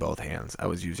using both hands. I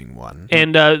was using one.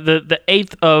 And the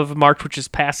 8th of March, which is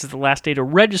passed, is the last day to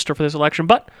register for this election.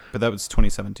 But, But that was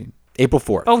 2017. April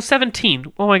 4th.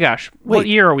 17. Oh my gosh. What Wait,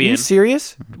 year are we you in?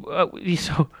 serious?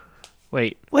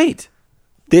 Wait. Wait.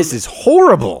 This is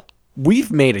horrible.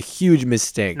 We've made a huge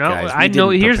mistake, No, guys. We I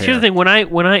know. didn't Here's the prepare. thing.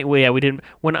 We didn't.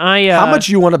 When I. How much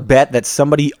you want to bet that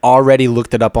somebody already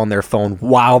looked it up on their phone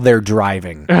while they're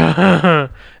driving?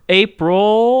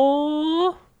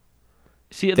 April.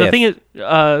 See, the Fifth. thing is,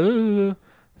 3rd.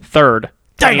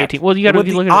 Dang it. 2018. Well, you got to Went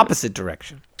be the looking at opposite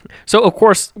direction. So, of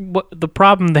course, the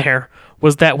problem there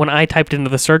was that when I typed into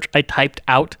the search, I typed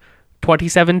out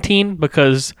 2017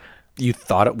 because You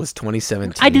thought it was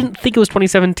 2017. I didn't think it was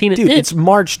 2017. Dude, it's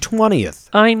March 20th.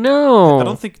 I know. I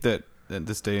don't think that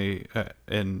this day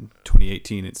in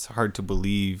 2018, it's hard to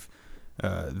believe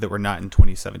that we're not in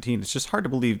 2017. It's just hard to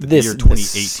believe that the year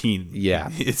 2018 yeah.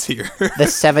 it's here. The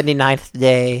 79th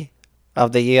day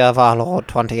of the year of our Lord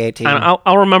 2018.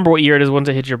 I'll remember what year it is once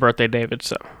it hits your birthday, David.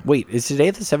 So Wait, is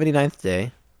today the 79th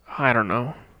day? I don't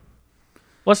know.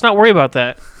 Let's not worry about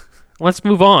that. Let's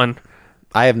move on.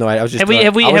 I have no idea. I was just Have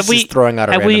throwing out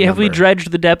a have random we number.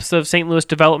 dredged the depths of St. Louis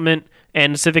development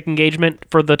and civic engagement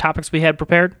for the topics we had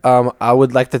prepared? I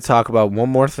would like to talk about one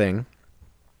more thing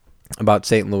about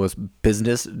St. Louis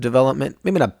business development.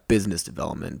 Maybe not business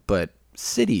development, but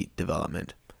city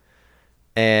development.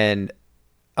 And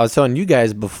I was telling you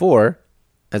guys before,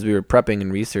 as we were prepping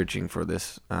and researching for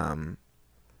this,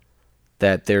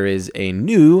 that there is a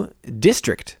new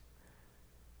district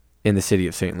in the city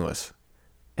of St. Louis.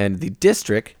 And the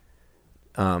district,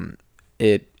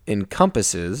 it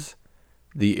encompasses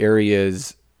the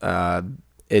areas,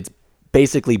 it's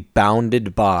basically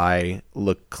bounded by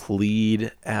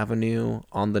Laclede Avenue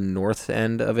on the north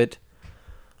end of it,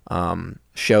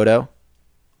 Choteau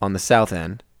on the south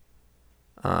end.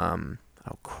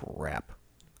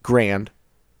 Grand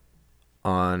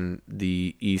on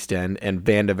the east end, and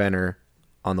Van de Venner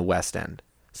on the west end.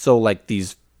 So like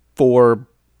these 4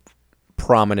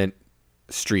 prominent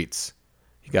streets.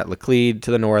 You got Laclede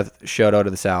to the north, Chouteau to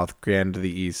the south, Grand to the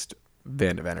east,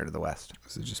 Van de Venner to the west.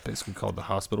 Is it just basically called the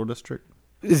hospital district?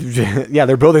 Yeah,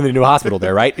 they're building the new hospital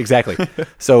there, right? Exactly.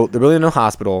 So they're building a new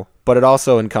hospital, but it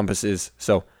also encompasses.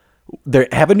 So they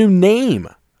have a new name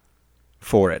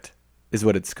for it, is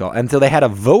what it's called. And so they had a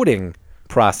voting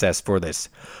process for this.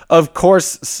 Of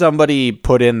course, somebody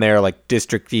put in there like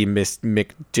district-y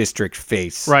district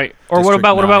face. Right. Or District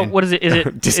what about 9. what is it? Is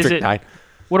it District is it, 9.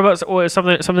 What about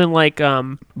something like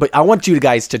But I want you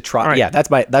guys to try. right. Yeah, that's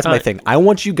my right. thing. I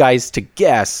want you guys to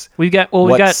guess we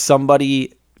got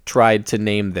somebody tried to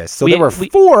name this. So We- there were we-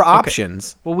 4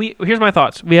 options. here's my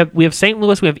thoughts. We have St.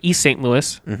 Louis, we have East St.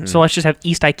 Louis. Mm-hmm. So let's just have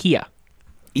East IKEA.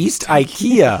 East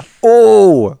IKEA.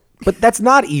 Oh, but that's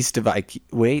not east of IKEA.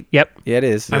 Wait. Yep. Yeah, it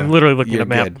is. I'm literally looking You're at a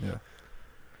map. good.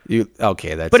 You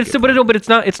okay? That's But it's good. but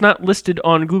it's not listed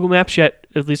on Google Maps yet,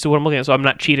 at least what I'm looking at, so I'm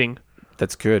not cheating.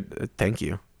 That's good. Thank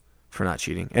you for not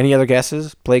cheating. Any other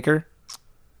guesses, Blaker?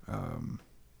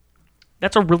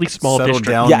 That's a really small Settle district.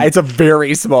 down. Yeah, it's a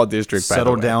very small district. by the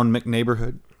Settle way. down,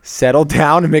 McNeighborhood. Settle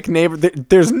down, McNeighbor.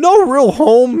 There's no real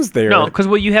homes there. No, because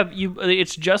what you have,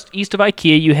 it's just east of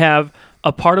IKEA. You have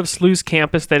a part of SLU's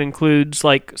campus that includes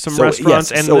like some So, restaurants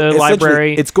yes, and so the essentially,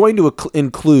 library. It's going to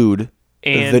include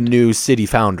And- the new City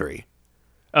Foundry.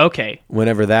 Okay.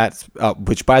 Whenever that's,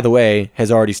 which by the way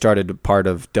has already started part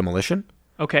of demolition.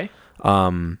 Okay.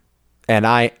 And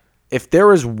if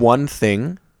there is one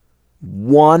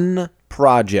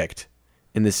project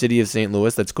in the city of St.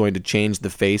 Louis that's going to change the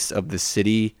face of the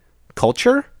city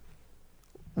culture,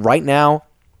 right now,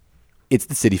 it's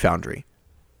the City Foundry.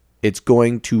 It's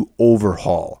going to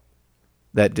overhaul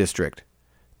that district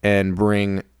and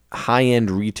bring high-end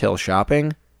retail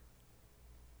shopping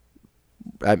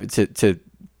to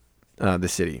the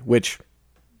city, which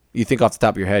you think off the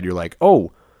top of your head, you're like,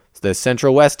 oh, it's the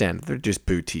Central West End. They're just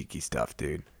boutique-y stuff,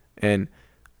 dude. And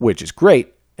which is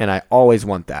great, and I always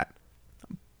want that.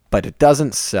 But it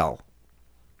doesn't sell,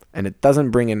 and it doesn't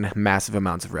bring in massive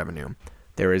amounts of revenue.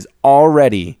 There is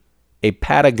already a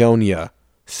Patagonia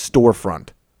storefront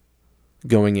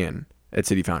going in at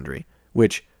City Foundry,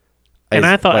 which And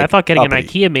is, I thought like, getting uppity. an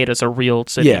IKEA made us a real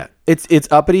city. Yeah, it's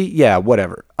uppity. Yeah,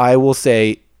 whatever. I will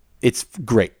say it's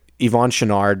great. Yvon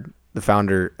Chouinard, the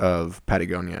founder of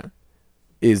Patagonia,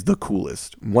 is the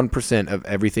coolest. 1% of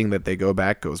everything that they go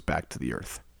back goes back to the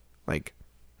earth. Like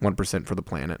 1% for the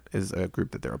planet is a group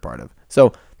that they're a part of.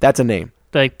 So that's a name.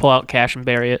 They pull out cash and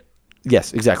bury it.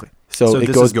 Yes, exactly. So it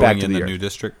this goes is going back to in the the earth. new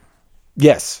district.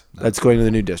 Yes, that's going to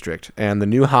the new district, and the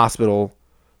new hospital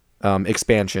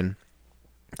expansion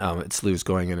at SLU's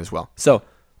going in as well. So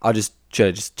I'll should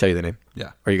I just tell you the name?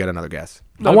 Yeah. Or you got another guess?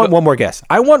 No, I want one more guess.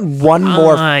 I want one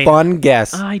more I- fun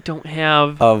guess I don't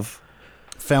have. of.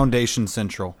 Foundation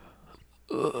Central.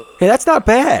 Hey, that's not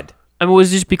bad. I mean, would it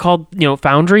just be called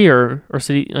Foundry or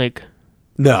city like?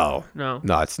 No, No.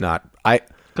 it's not.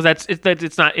 Because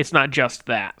it's not just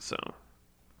that. So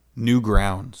New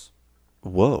Grounds.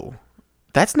 Whoa,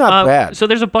 that's not bad. So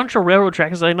there's a bunch of railroad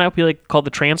tracks that might be like called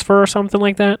the Transfer or something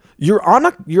like that. You're on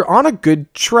a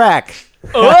good track.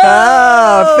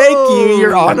 Oh, thank you.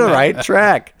 You're on the right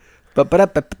track. So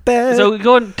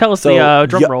go and tell us So, the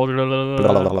drum yeah. roll.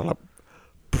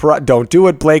 Don't do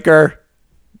it, Blaker.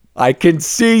 I can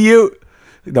see you.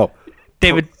 No,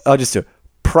 David. I'll just do it.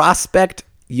 Prospect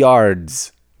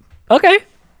Yards. Okay,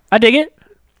 I dig it.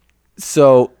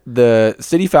 So the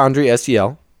City Foundry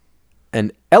SEL,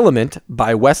 an Element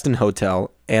by Westin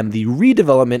Hotel, and the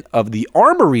redevelopment of the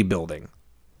Armory building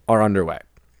are underway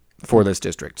for this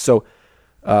district. So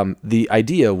the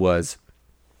idea was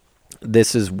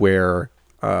this is where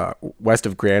west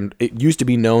of Grand, it used to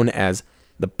be known as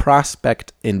the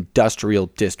Prospect Industrial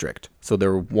District. So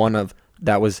there were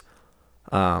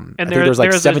I think there was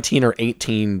like 17 or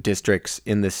 18 districts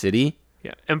in the city.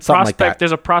 Yeah, and Something like Prospect. that.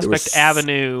 There's a There Prospect was-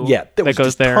 Avenue. Yeah, there that was goes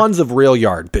just there. tons of rail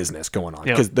yard business going on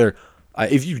Yeah. because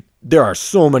there are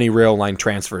so many rail line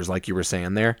transfers, like you were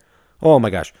saying there. Oh my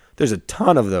gosh, there's a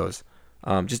ton of those.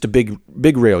 Just a big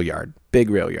rail yard,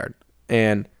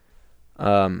 and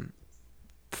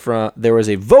there was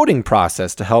a voting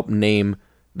process to help name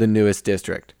the newest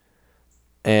district,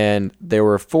 and there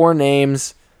were 4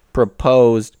 names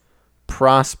proposed.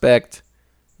 Prospect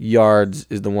Yards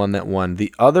is the one that won.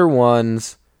 The other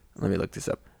ones, let me look this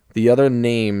up. The other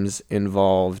names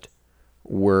involved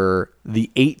were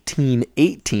the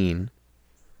 1818,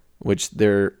 which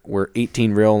there were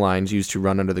 18 rail lines used to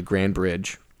run under the Grand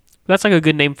Bridge That's like a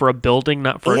good name for a building,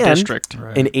 not for a And district.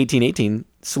 Right. in 1818,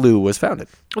 SLU was founded.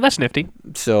 Well, that's nifty.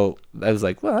 So I was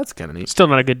like, well, that's kind of neat. Still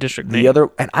not a good district name. The other,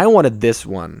 and I wanted this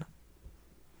one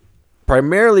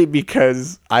primarily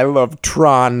because I love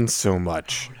Tron so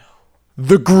much.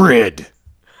 The Grid.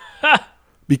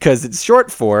 Because it's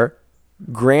short for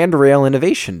Grand Rail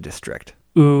Innovation District,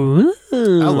 Ooh. I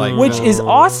like which that. is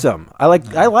awesome. I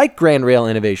like Grand Rail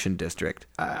Innovation District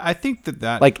I think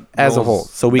that like, as a rolls- whole,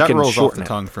 so we that can rolls off shorten the it.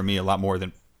 tongue for me a lot more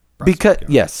than because Prospect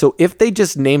Yard. yes. So if they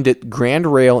just named it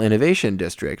Grand Rail Innovation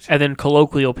District, And then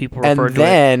colloquial people and refer to it.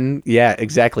 then yeah,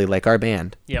 exactly like our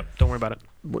band. Yep, don't worry about it.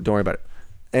 Don't worry about it.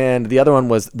 And the other one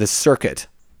was the circuit,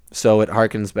 so it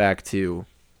harkens back to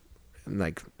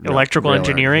like Electrical rail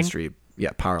engineering? industry. Yeah,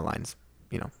 power lines.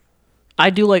 You know. I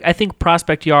think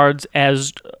Prospect Yards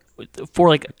as for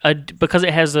like because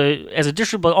it has as a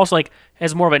district, but also like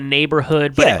has more of a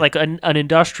neighborhood, but Yeah. like an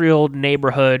industrial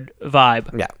neighborhood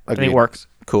vibe. Yeah, I think agreed. it works.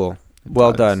 Cool.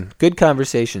 Well does. done. Good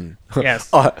conversation. Yes.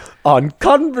 On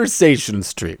Conversation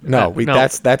Street. No, No.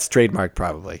 that's trademark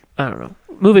probably. I don't know.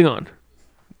 Moving on.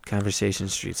 Conversation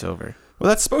Street's over. Well,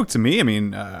 that spoke to me. I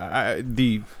mean,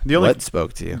 the only What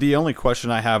spoke to you? the only question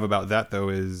I have about that though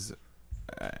is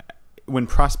when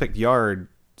Prospect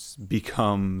Yards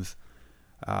becomes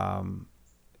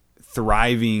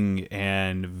thriving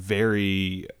and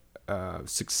very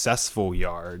successful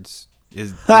yards.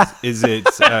 Is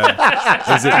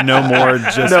it no more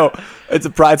just No,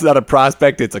 it's not a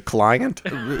prospect, it's a client.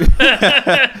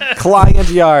 Client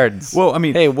Yards. Well, I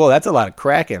mean, Hey, whoa, that's a lot of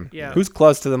cracking. Yeah. Who's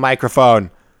close to the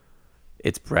microphone?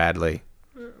 It's Bradley.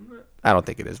 I don't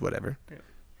think it is, whatever.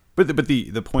 but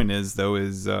the point is though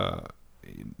is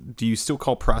do you still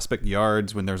call Prospect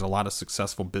Yards when there's a lot of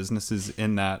successful businesses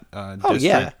in that Oh district?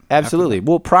 yeah, absolutely.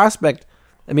 Well, Prospect,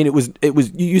 I mean,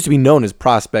 it used to be known as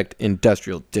Prospect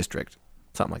Industrial District,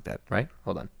 something like that, right?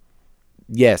 Hold on.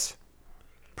 Yes,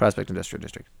 Prospect Industrial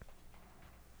District.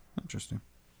 Interesting.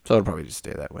 So it'll probably just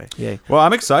stay that way. Yay. Well,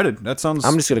 I'm excited. That sounds.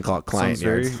 I'm just gonna call it Client sounds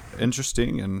very Yards.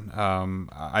 interesting, and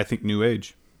I think new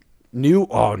age. New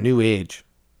age.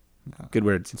 Good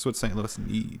words. That's what St. Louis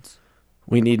needs.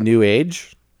 We need new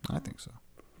age, I think so.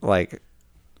 like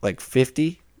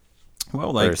 50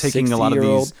 Well, or like taking a lot of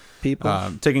 60-year-old these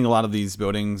people. taking a lot of these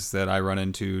buildings that I run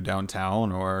into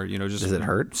downtown, or just Does it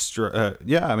hurt?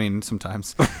 Yeah, I mean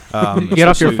sometimes. Get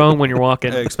off your phone when you're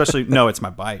walking. Especially no, it's my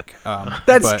bike.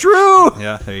 That's but- true.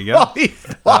 Yeah, there you go.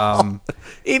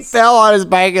 He fell on his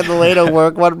bike in the way to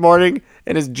work one morning,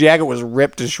 and his jacket was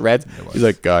ripped to shreds. He's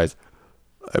like, "Guys,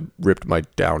 I ripped my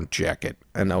down jacket,"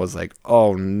 and I was like,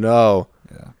 "Oh no!"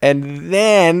 Yeah. And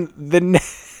then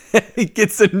he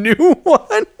gets a new one,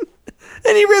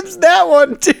 and he rips that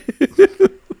one too.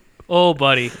 Oh,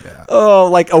 buddy. Oh,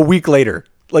 like a week later,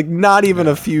 like not even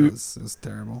a few. It was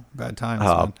terrible. Bad times.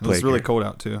 Oh, man. It was Blaker. really cold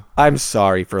out too. I'm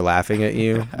sorry for laughing at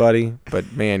you, buddy,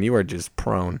 but man, you are just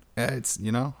prone Yeah, it's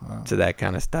to that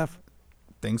kind of stuff.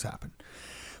 things happen.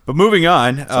 But moving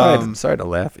on. Sorry to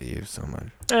laugh at you so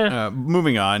much.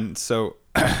 Moving on. So,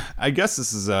 I guess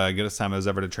this is as good a time as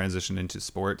ever to transition into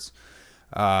sports.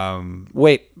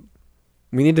 Wait,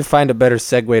 we need to find a better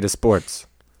segue to sports.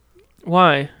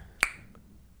 Why?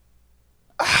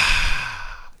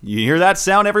 You hear that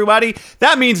sound, everybody?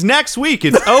 That means next week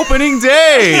it's opening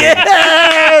day.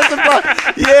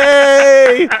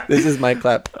 Yay! This is my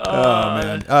clap. Oh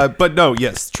man. But no,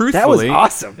 yes, truthfully, That was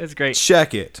awesome. That's great.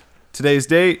 check it. Today's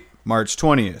date, March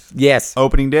 20th. Yes,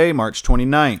 Opening day, March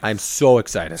 29th. I'm so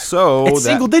excited. So It's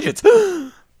single digits.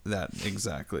 that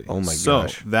exactly. Oh my so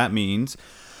gosh. that means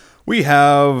we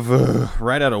have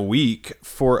right at a week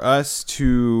for us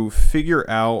to figure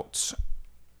out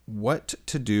what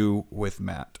to do with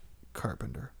Matt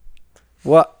Carpenter.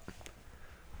 What?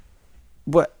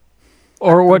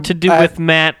 Or what to do with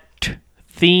Matt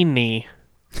Theny.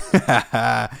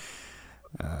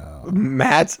 Matt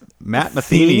Matt Matheny?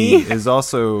 Matheny is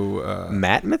also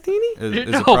Matt Matheny? is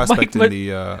No, a prospect Mike in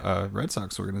the Red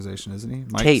Sox organization, isn't he?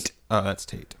 Mike's- Tate. Oh, that's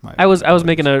Tate. I was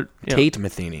making a Tate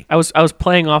Matheny. I was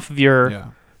playing off of your Yeah,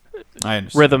 I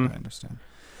understand. Rhythm. I understand.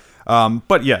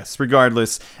 But yes,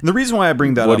 regardless, and the reason why I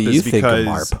bring that What up do is you think of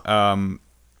because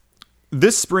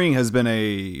this spring has been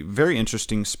a very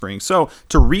interesting spring. So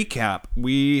to recap,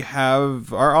 we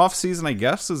have our off season, I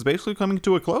guess, is basically coming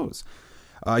to a close.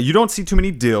 You don't see too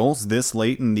many deals this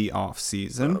late in the off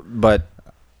season.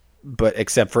 But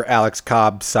except for Alex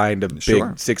Cobb signed a big Sure,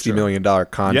 $60 million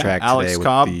contract Alex today with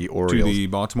Cobb the to Orioles. the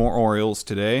Baltimore Orioles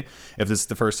today. If this is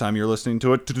the first time you're listening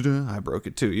to it, I broke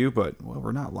it to you, but well,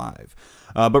 we're not live.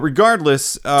 But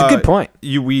regardless, It's a good point.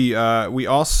 We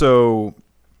also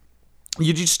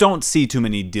you just don't see too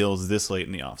many deals this late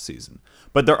in the offseason.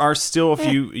 but there are still a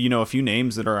few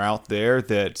names that are out there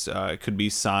that could be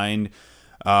signed.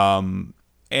 And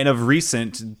of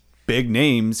recent big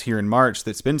names here in March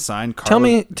that's been signed. Tell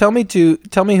me who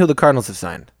the Cardinals have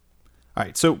signed. All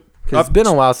right, so Because it's been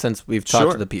a while since we've talked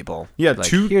Sure. to the people. Yeah, Like,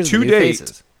 to here's the new date,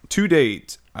 faces.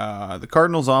 the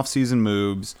Cardinals' offseason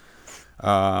moves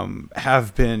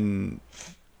have been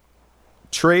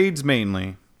trades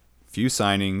mainly, few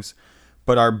signings,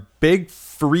 but our big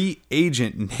free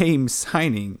agent name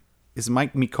signing is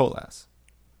Mike Mikolas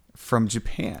from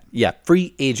Japan. Yeah,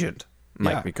 free agent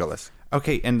Mike Yeah. Mikolas.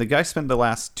 Okay, and the guy spent the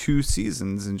last 2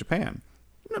 seasons in Japan.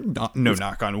 No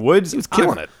knock on wood. He was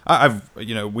killing it.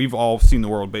 We've all seen the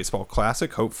World Baseball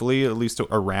Classic, hopefully at least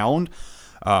around.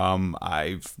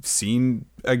 I've seen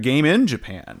a game in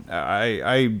Japan.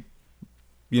 I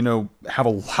have a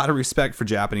lot of respect for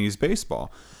Japanese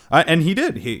baseball, and he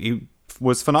did. He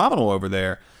was phenomenal over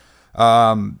there.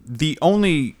 The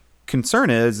only concern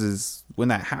is when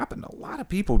that happened, a lot of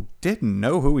people didn't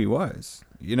know who he was.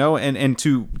 And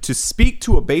to speak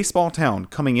to a baseball town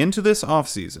coming into this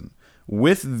offseason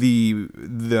with the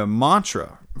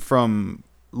mantra from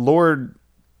Lord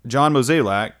John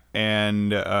Mozeliak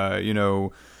and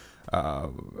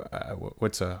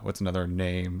what's another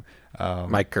name?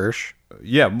 Mike Gersh.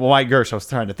 Yeah, Mike Gersh. I was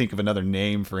trying to think of another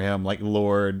name for him, like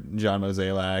Lord John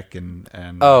Mozeliak and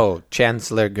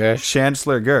Chancellor Gersh.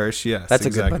 Chancellor Gersh. Yes, That's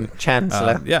exactly. a good one.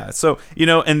 Chancellor. Yeah, so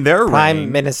in their Prime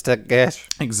reign, Minister Gersh.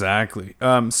 exactly.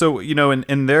 So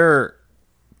in their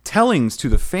tellings to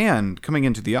the fan coming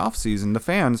into the offseason, the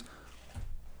fans,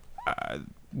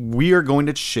 we are going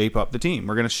to shape up the team.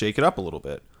 We're going to shake it up a little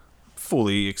bit.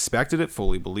 Fully expected it,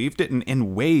 fully believed it, and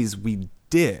in ways we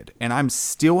did. And I'm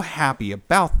still happy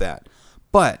about that.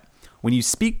 But when you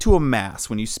speak to a mass,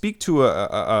 when you speak to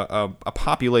a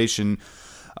population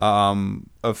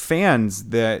of fans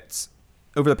that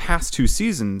over the past 2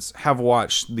 seasons have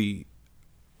watched the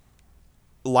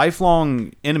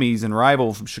lifelong enemies and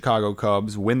rivals Chicago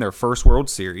Cubs win their first World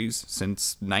Series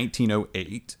since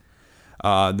 1908.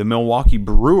 The Milwaukee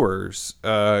Brewers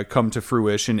come to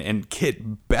fruition and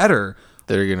get better.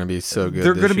 They're going to be so good.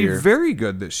 They're going to be year. very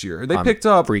good this year. They I'm picked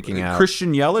up freaking out.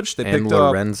 Christian Yelich. They and picked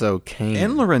Lorenzo up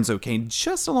Cain.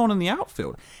 just alone in the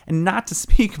outfield, and not to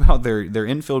speak about their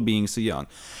infield being so young.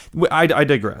 I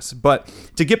digress. But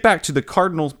to get back to the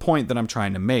Cardinals' point that I'm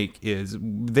trying to make is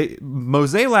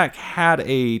Mozeliak had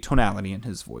a tonality in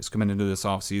his voice coming into this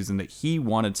offseason that he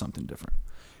wanted something different.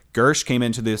 Gersh came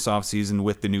into this offseason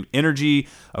with the new energy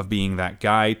of being that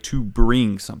guy to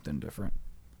bring something different.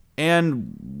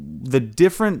 And the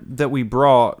different that we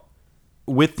brought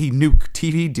with the new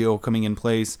TV deal coming in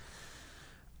place.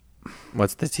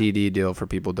 What's the TD deal for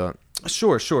people don't?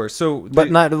 Sure. So, But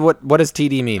not what does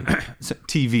TD mean?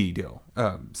 TV deal.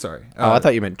 Sorry. I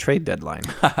thought you meant trade deadline.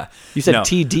 You said No,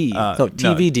 TD. no,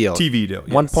 TV deal. TV deal,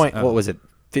 One yes. point. What was it?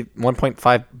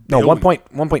 1.5. No, Billion.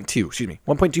 1.2. Excuse me.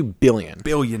 1.2 billion. $1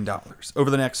 billion over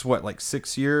the next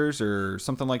 6 years or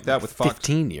something like that with Fox.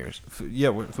 15 years.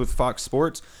 With Fox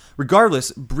Sports.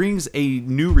 Regardless, brings a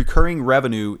new recurring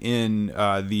revenue in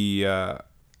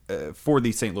for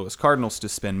the St. Louis Cardinals to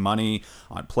spend money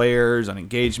on players, on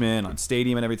engagement, on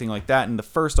stadium, and everything like that. And the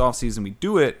first offseason we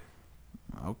do it,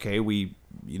 okay, we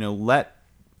let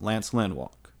Lance Lynn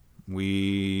walk.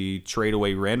 We trade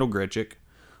away Randall Grichuk.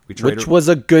 Which was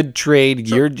a good trade.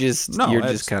 You're just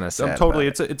it's kind of sad. I'm totally.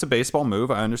 about it. It's a baseball move.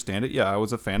 I understand it. Yeah, I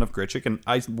was a fan of Grichuk, and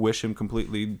I wish him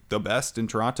completely the best in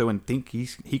Toronto, and think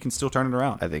he can still turn it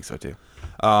around. I think so too.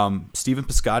 Steven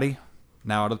Piscotty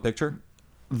now out of the picture.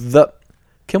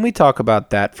 Can we talk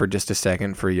about that for just a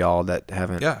second for y'all that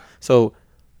haven't? Yeah. So,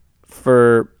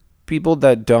 for people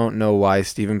that don't know why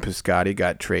Steven Piscotty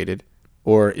got traded,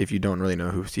 or if you don't really know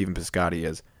who Steven Piscotty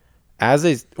is, as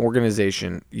an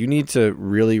organization, you need to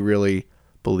really, really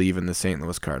believe in the St.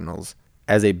 Louis Cardinals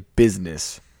as a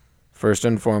business, first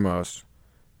and foremost,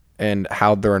 and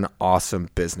how they're an awesome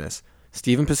business.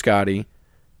 Steven Piscotty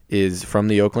is from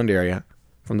the Oakland area,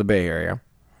 from the Bay Area,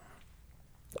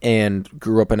 and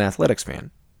grew up an athletics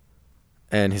fan.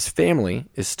 And his family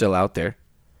is still out there.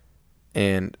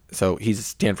 And so he's a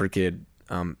Stanford kid.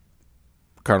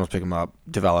 Cardinals pick him up,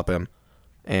 develop him,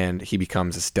 and he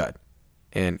becomes a stud.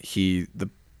 And the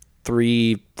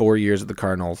 3-4 years of the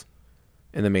Cardinals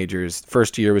in the majors,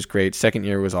 first year was great, second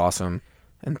year was awesome,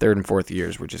 and third and fourth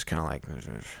years were just kind of like,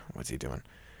 what's he doing?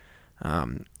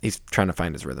 He's trying to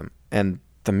find his rhythm. And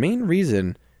the main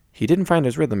reason he didn't find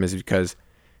his rhythm is because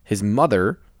his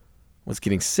mother was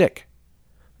getting sick.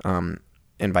 And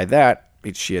by that,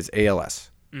 she has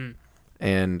ALS.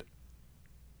 And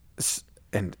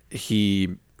he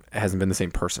hasn't been the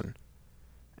same person.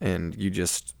 And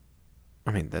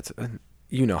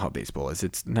you know how baseball is.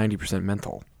 It's 90%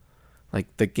 mental. Like,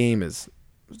 the game is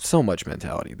so much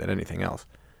mentality than anything else.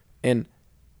 And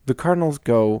the Cardinals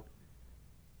go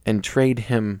and trade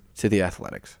him to the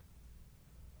Athletics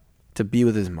to be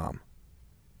with his mom.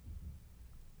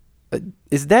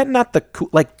 Is that not the cool?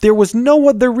 Like, there was no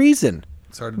other reason.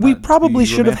 It's hard to We not probably be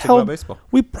should have romantic about held. baseball.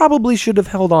 We probably should have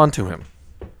held on to him.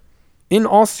 In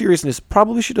all seriousness,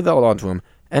 probably should have held on to him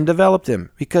and developed him,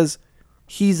 because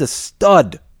he's a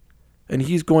stud, and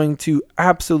he's going to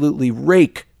absolutely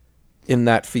rake in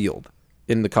that field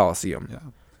in the Coliseum.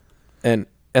 Yeah.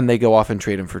 And they go off and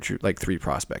trade him for like 3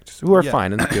 prospects who are Yeah.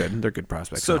 fine and good. They're good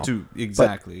prospects. So and all. to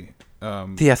exactly.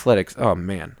 The Athletics. Oh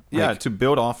man. Yeah, Like, to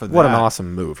build off of what that. an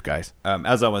awesome move, guys.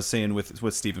 As I was saying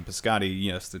with Stephen Piscotty,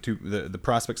 yes, the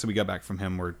prospects that we got back from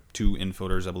him were 2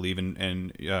 infielders, I believe,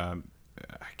 and I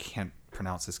can't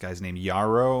pronounce this guy's name.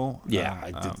 Yarrow.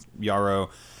 Yarrow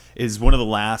is one of the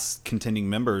last contending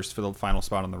members for the final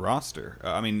spot on the roster.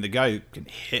 I mean, the guy can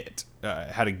hit.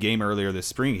 Had a game earlier this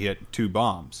spring. He hit 2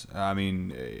 bombs. I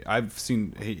mean, I've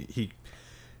seen he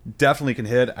definitely can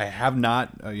hit. I have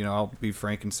not, I'll be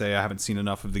frank and say I haven't seen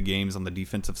enough of the games on the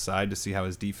defensive side to see how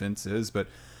his defense is. But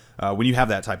when you have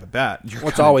that type of bat, you're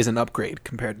It's always an upgrade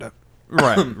compared to.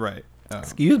 right.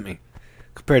 Excuse me.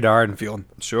 Compared to Ardenfield.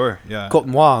 Sure, yeah.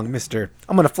 Colton Wong, Mr.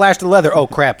 I'm going to flash the leather. Oh,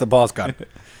 crap. The ball's gone.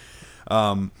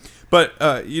 But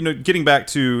getting back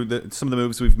to some of the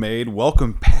moves we've made,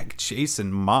 welcome back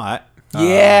Jason Mott.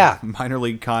 Yeah. Minor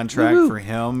league contract Woo-hoo. for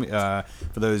him.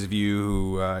 For those of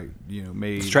you who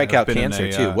may have Strikeout been in Cancer,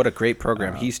 a, too. What a great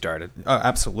program he started.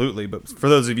 Absolutely. But for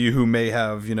those of you who may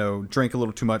have, drank a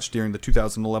little too much during the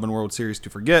 2011 World Series to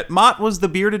forget, Mott was the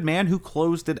bearded man who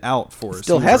closed it out for us.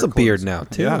 Still He was has our a beard closer. now,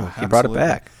 too. Yeah, He brought it absolutely.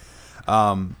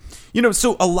 back.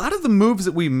 So a lot of the moves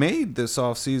that we made this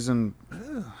offseason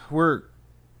were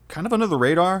kind of under the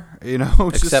radar, it's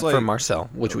Except just for Marcel,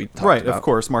 which we talked right, about. of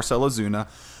course, Marcell Ozuna.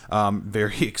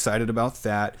 Very excited about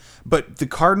that. But the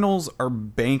Cardinals are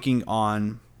banking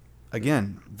on,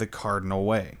 again, the Cardinal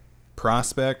way.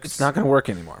 Prospects. It's not going to work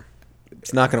anymore.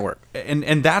 It's not going to work.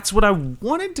 And that's what I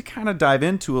wanted to kind of dive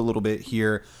into a little bit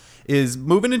here, is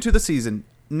moving into the season.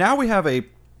 Now we have a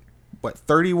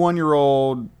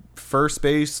 31-year-old first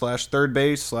base / third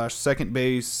base / second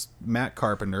base Matt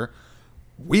Carpenter.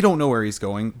 We don't know where he's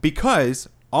going, because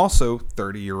also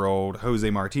 30-year-old Jose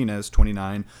Martinez,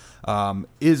 29,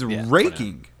 is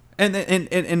raking.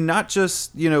 And not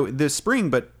just, this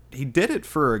spring, but he did it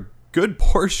for a good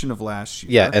portion of last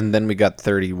year. Yeah, and then we got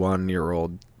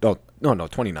 31-year-old. Oh, no,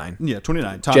 29. Yeah,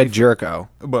 29. Jed Jerko.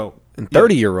 Well, And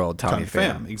 30-year-old Tommy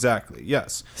Pham. Pham. Exactly,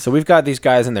 yes. So we've got these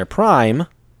guys in their prime,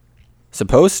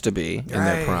 supposed to be in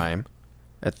their Right. prime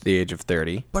at the age of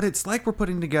 30. But it's like we're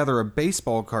putting together a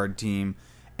baseball card team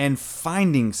and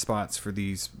finding spots for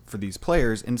these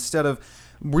players instead of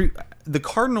the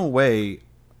Cardinal way.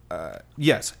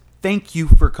 Yes, thank you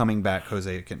for coming back,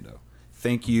 Jose Aquindo.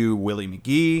 Thank you, Willie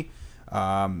McGee.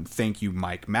 Thank you,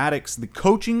 Mike Maddox. The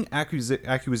coaching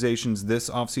accusations this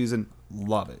offseason,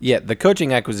 love it. Yeah, the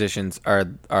coaching acquisitions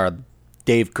are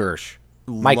Dave Kirsch.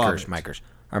 Mike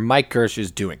Kirsch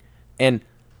is doing. And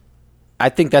I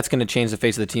think that's going to change the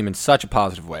face of the team in such a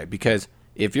positive way, because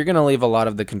if you're going to leave a lot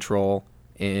of the control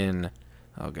in...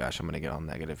 Oh, gosh, I'm going to get all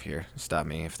negative here. Stop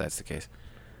me if that's the case.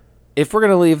 If we're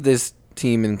going to leave this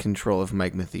team in control of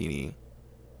Mike Matheny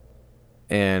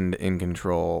and in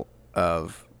control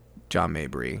of John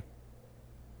Mabry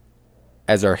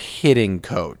as our hitting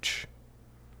coach,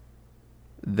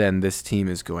 then this team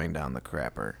is going down the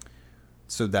crapper.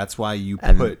 So that's why you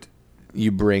And put... You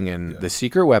bring in the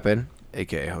secret weapon,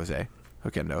 a.k.a. Jose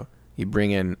Oquendo. You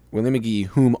bring in Willie McGee,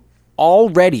 whom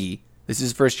already, this is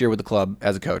his first year with the club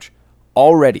as a coach,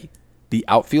 already the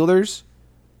outfielders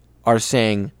are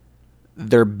saying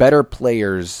they're better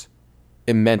players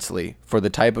immensely for the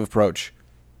type of approach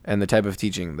and the type of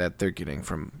teaching that they're getting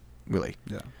from Willie.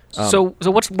 Yeah. So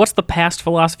what's the past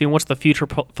philosophy and what's the future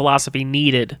philosophy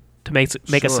needed to make us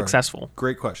Sure. successful?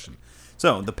 Great question.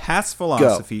 So the past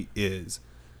philosophy is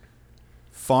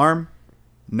farm,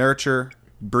 nurture,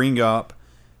 bring up,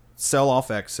 sell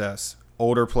off excess,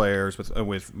 older players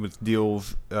with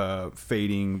deals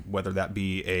fading, whether that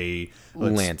be a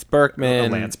Lance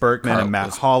Berkman, a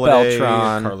Matt Carlos Holliday,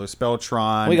 Beltran. Carlos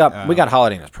Beltran. We got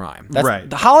Holiday in his prime. That's, Right.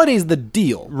 The Holiday's the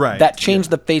deal Right, that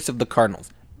changed the face of the Cardinals.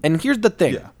 And here's the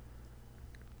thing. Yeah.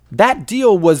 That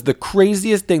deal was the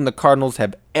craziest thing the Cardinals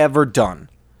have ever done.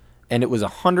 And it was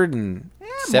Mark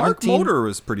 117 Mulder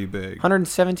was pretty big.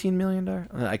 $117 million.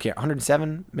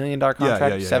 $107 million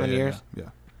contract, 7 years, Yeah.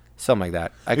 something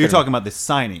like that. You're talking about the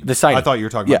signing. the signing. I thought you were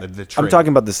talking about the trade. I'm talking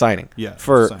about the signing. Yeah,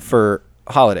 for signing. for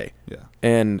Holiday. Yeah.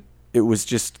 And It was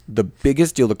just the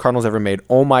biggest deal the Cardinals ever made.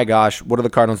 Oh my gosh, what are the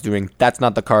Cardinals doing? That's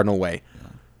not the Cardinal way.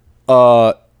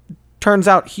 Turns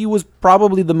out he was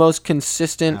probably the most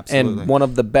consistent Absolutely. and one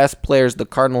of the best players the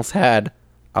Cardinals had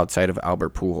outside of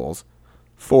Albert Pujols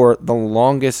for the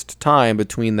longest time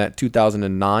between that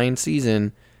 2009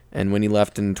 season and when he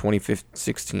left in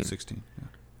 2016. 16. Yeah.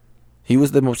 He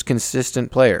was the most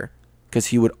consistent player because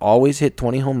he would always hit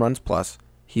 20 home runs plus.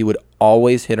 He would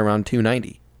always hit around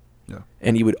 290. Yeah.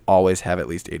 And he would always have at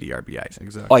least 80 RBIs.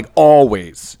 Exactly. Like,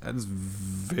 always. That is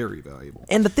very valuable.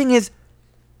 And the thing is,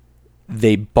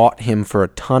 they bought him for a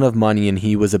ton of money, and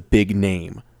he was a big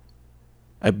name.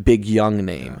 A big, young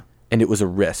name. Yeah. And it was a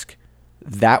risk.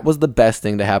 That was the best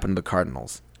thing to happen to the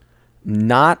Cardinals.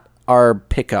 Not our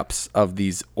pickups of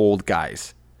these old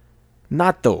guys.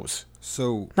 Not those.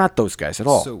 So Not those guys at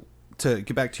all. So to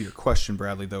get back to your question,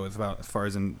 Bradley, though, is about as far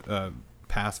as in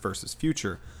past versus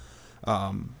future.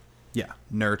 Yeah,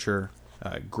 nurture,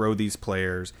 grow these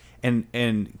players,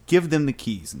 and give them the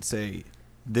keys and say,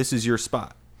 this is your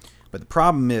spot. But the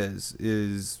problem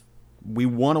is we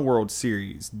won a World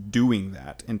Series doing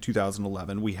that in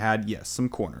 2011. We had, yes, some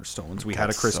cornerstones. We had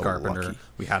a Chris so Carpenter. lucky.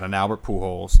 We had an Albert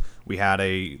Pujols. We had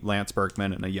a Lance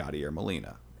Berkman and a Yadier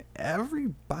Molina.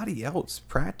 Everybody else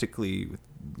practically, with,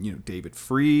 David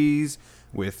Freese,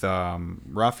 with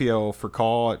Rafael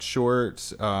Furcal at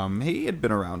short. He had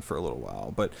been around for a little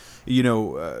while, but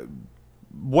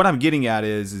what I'm getting at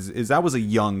is that was a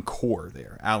young core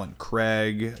there. Alan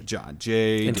Craig, John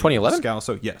Jay, In 2011?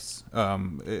 Scalzo, yes.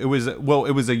 It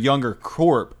was a younger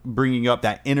core bringing up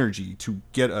that energy to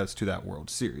get us to that World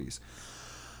Series.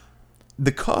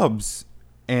 The Cubs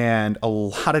and a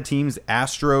lot of teams,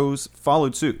 Astros,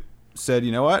 followed suit. Said,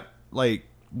 you know what? Like,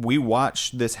 we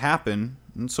watched this happen,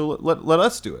 and so let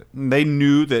us do it. And they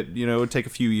knew that, it would take a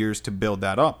few years to build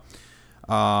that up.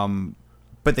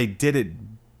 But they did it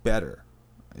better.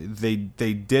 They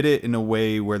did it in a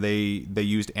way where they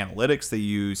used analytics, they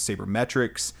used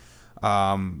sabermetrics,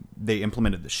 they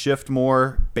implemented the shift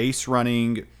more, base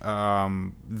running,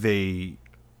 they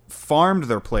farmed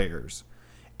their players,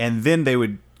 and then they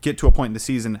would get to a point in the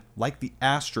season like the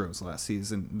Astros last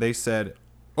season. They said,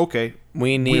 okay,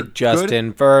 we we're need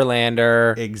Justin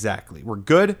Verlander. Exactly. We're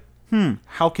good.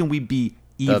 How can we be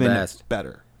even best.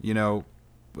 better?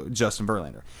 Justin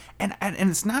Verlander. And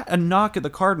it's not a knock at the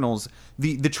Cardinals.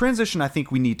 The transition I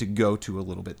think we need to go to a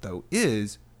little bit, though,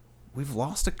 is we've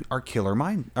lost our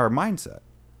mindset,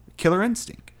 killer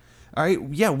instinct. All right,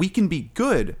 yeah, we can be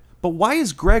good, but why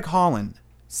is Greg Holland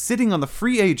sitting on the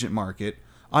free agent market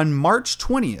on March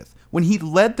 20th when he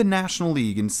led the National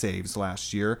League in saves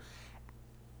last year?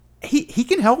 He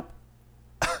can help.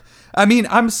 I mean,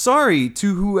 I'm sorry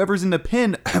to whoever's in the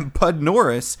pen, Bud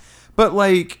Norris, but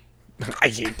like, I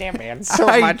hate that man so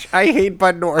much. I hate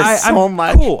Bud Norris I'm so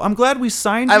much. Cool. I'm glad we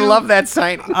signed you. I love that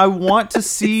signing. I want to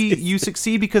see you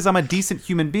succeed because I'm a decent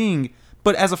human being.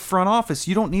 But as a front office,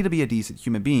 you don't need to be a decent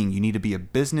human being. You need to be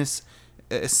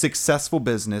a successful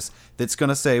business that's going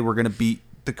to say, we're going to beat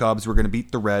the Cubs, we're going to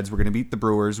beat the Reds, we're going to beat the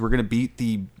Brewers, we're going to beat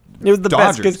the It was the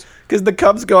Dodgers. best because the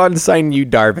Cubs go out and sign Yu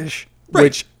Darvish, Right.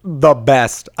 which the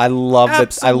best. I love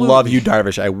that. I love Absolutely. Yu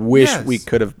Darvish. I wish Yes. we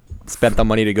could have spent the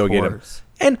money to go get him. course.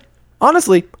 And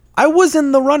honestly, I was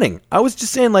in the running. I was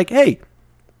just saying, like, hey,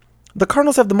 the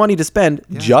Cardinals have the money to spend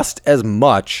just as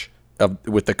much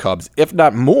with the Cubs, if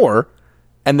not more,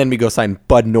 and then we go sign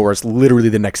Bud Norris literally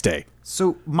the next day,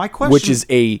 So my question, which is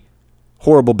a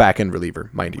horrible back end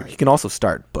reliever, mind you. He can also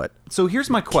start, but so here's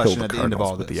my kill question the at the end of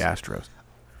Cardinals all with this. the Astros.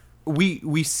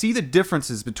 We see the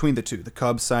differences between the two. The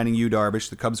Cubs signing Yu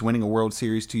Darvish, the Cubs winning a World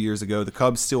Series 2 years ago, the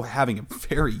Cubs still having a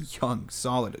very young,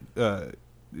 solid,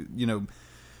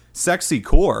 sexy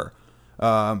core.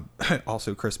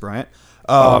 Also Chris Bryant.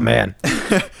 Oh man,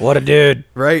 what a dude!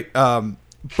 Right?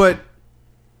 But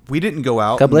we didn't go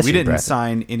out. God bless We you, didn't Brad.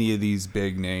 sign any of these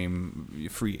big name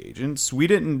free agents. We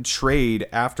didn't trade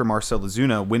after Marcell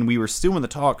Ozuna when we were still in the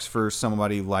talks for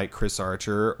somebody like Chris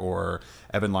Archer or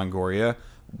Evan Longoria.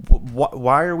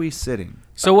 Why are we sitting?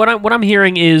 So what I'm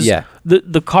hearing is Yeah.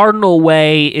 the Cardinal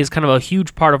way is kind of a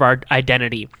huge part of our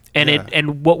identity, and Yeah.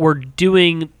 and what we're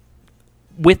doing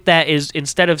with that is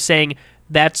instead of saying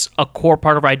that's a core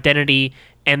part of our identity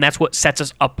and that's what sets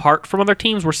us apart from other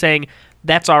teams, we're saying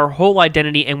that's our whole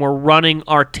identity, and we're running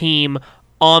our team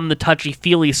on the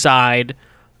touchy-feely side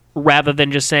rather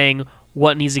than just saying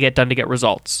what needs to get done to get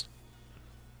results.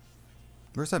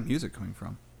 Where's that music coming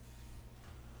from?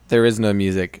 There is no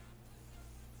music.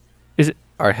 Is it?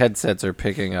 Our headsets are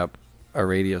picking up a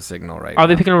radio signal right Are now.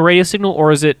 they picking up a radio signal,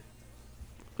 or is it?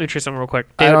 Let me try something real quick.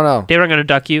 I don't know. David, I'm going to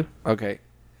duck you. Okay.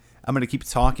 I'm gonna keep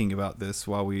talking about this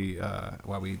while we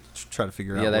try to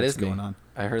figure out that what's is me. going on.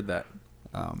 I heard that.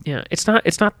 Yeah, it's not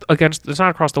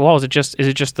across the walls. Is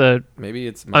it just the Maybe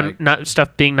it's my not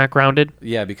stuff being not grounded?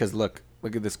 yeah. Because look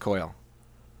at this coil.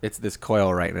 It's this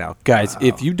coil right now, guys.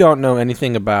 If you don't know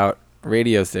anything about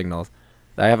radio signals,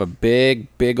 I have a big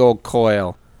old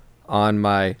coil on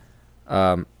my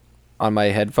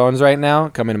headphones right now,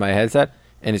 coming to my headset,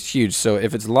 and it's huge. So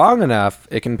if it's long enough,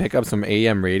 it can pick up some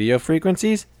AM radio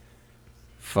frequencies.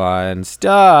 Fun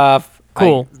stuff.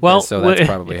 Cool. That's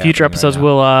probably future happening episodes right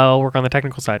now. we'll work on the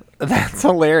technical side. That's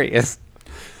hilarious.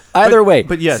 Either way,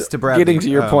 But yes, to Bradley. Getting to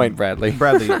your point, Bradley.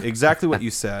 Bradley, exactly what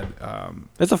you said.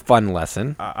 That's a fun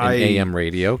lesson in AM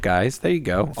radio, guys. There you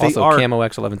go. Also, Camo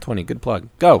X1120. Good plug.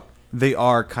 Go. They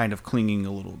are kind of clinging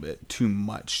a little bit too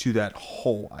much to that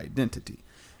whole identity.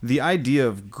 The idea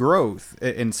of growth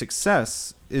and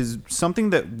success is something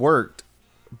that worked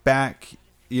back,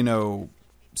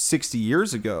 60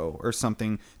 years ago or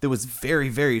something that was very,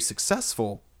 very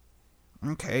successful.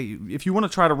 Okay, if you want to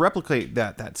try to replicate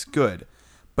that, that's good.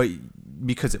 But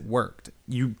because it worked,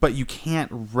 but you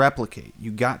can't replicate.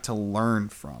 You got to learn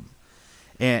from.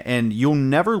 And you'll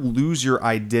never lose your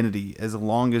identity as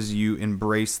long as you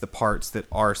embrace the parts that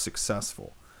are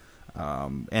successful.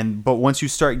 But once you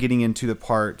start getting into the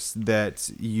parts that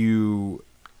you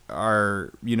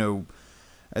are,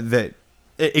 that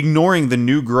ignoring the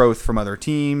new growth from other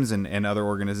teams and other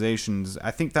organizations,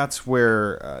 I think that's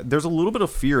where there's a little bit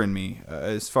of fear in me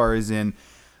as far as in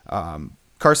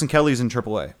Carson Kelly's in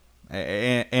AAA.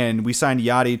 And we signed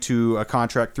Yadi to a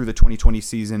contract through the 2020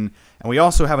 season, and we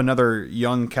also have another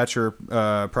young catcher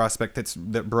prospect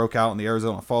that broke out in the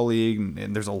Arizona Fall League,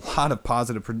 and there's a lot of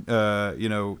positive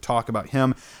talk about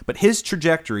him. But his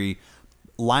trajectory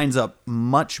lines up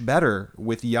much better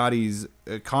with Yadi's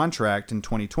contract in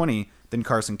 2020 than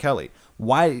Carson Kelly.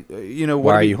 Why?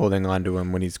 Why are you holding on to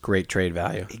him when he's great trade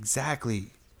value? Exactly,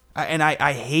 and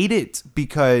I hate it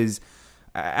because,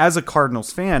 as a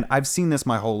Cardinals fan, I've seen this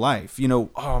my whole life.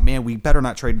 Oh man, we better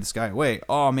not trade this guy away.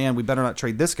 Oh man, we better not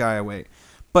trade this guy away.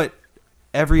 But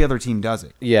every other team does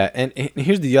it. Yeah, and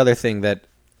here's the other thing that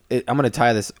I'm going to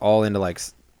tie this all into like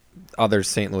other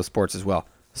St. Louis sports as well.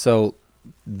 So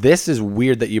this is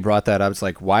weird that you brought that up. It's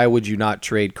like, why would you not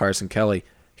trade Carson Kelly?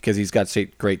 Because he's got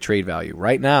great trade value.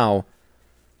 Right now,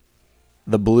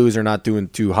 the Blues are not doing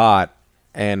too hot,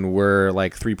 and we're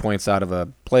like 3 points out of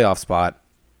a playoff spot.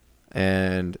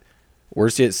 And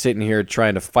we're sitting here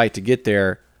trying to fight to get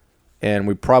there, and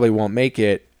we probably won't make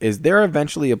it. Is there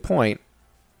eventually a point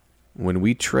when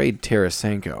we trade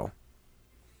Tarasenko?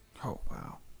 Oh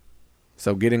wow!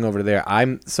 So getting over to there,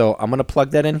 I'm gonna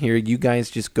plug that in here. You guys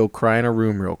just go cry in a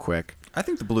room real quick. I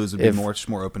think the Blues would be much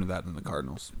more open to that than the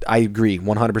Cardinals. I agree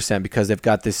 100% because they've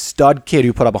got this stud kid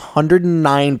who put up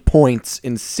 109 points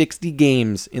in 60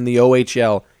 games in the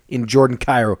OHL in Jordan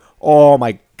Kyrou. Oh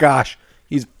my gosh,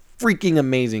 he's freaking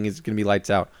amazing. He's going to be lights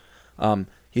out.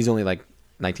 He's only like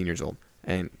 19 years old,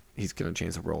 and he's going to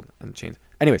change the world and change.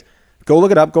 Anyways, go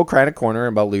look it up. Go cry in a corner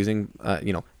about losing,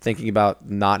 thinking about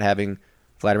not having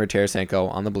Vladimir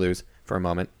Tarasenko on the Blues for a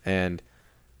moment and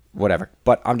whatever.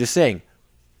 But I'm just saying,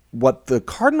 what the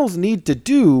Cardinals need to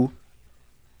do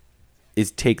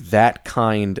is take that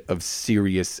kind of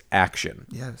serious action.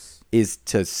 Yes. Is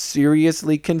to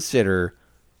seriously consider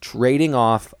trading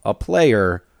off a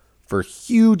player for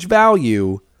huge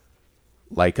value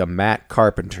like a Matt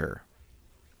Carpenter.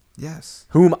 Yes.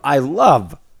 Whom I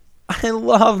love. I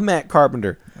love Matt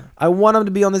Carpenter. Yeah. I want him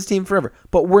to be on this team forever.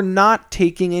 But we're not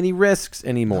taking any risks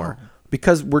anymore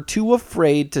because we're too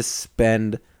afraid to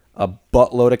spend a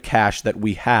buttload of cash that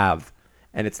we have.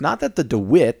 And it's not that the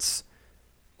DeWitts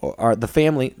are the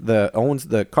family that owns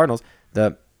the Cardinals,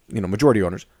 the majority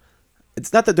owners.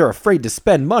 It's not that they're afraid to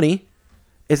spend money.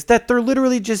 It's that they're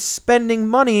literally just spending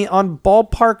money on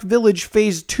Ballpark Village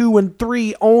Phase 2 and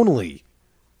 3 only.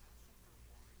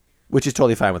 Which is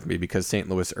totally fine with me because St.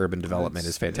 Louis urban development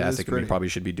is fantastic and we probably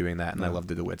should be doing that. And I love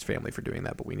the DeWitts family for doing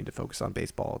that, but we need to focus on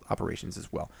baseball operations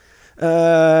as well.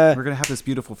 We're going to have this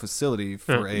beautiful facility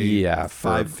for a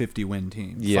 550 win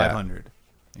team. Yeah. 500.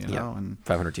 And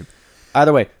 500 team.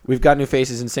 Either way, we've got new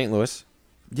faces in St. Louis.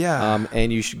 Yeah.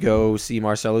 And you should go see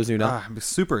Marcell Ozuna. I'm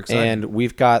super excited. And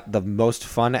we've got the most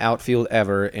fun outfield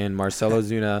ever in Marcell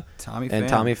Ozuna Tommy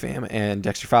Pham and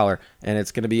Dexter Fowler. And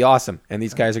it's going to be awesome. And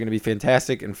these guys are going to be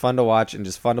fantastic and fun to watch and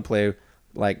just fun to play.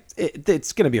 Like,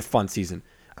 it's going to be a fun season.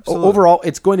 Absolutely. Overall,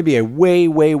 it's going to be a way,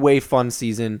 way, way fun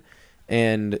season.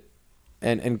 And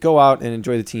go out and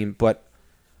enjoy the team. But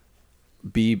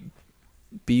be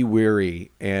weary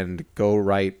and go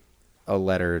write a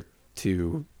letter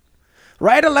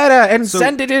and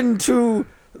send it into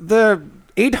the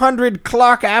 800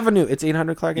 Clark Avenue. It's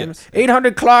 800 Clark Avenue?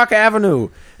 800 Clark Avenue.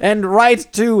 And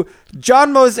write to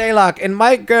John Mozeliak and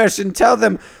Mike Gersh and tell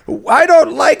them, I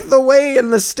don't like the way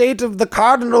in the state of the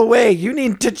Cardinal Way. You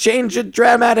need to change it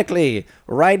dramatically.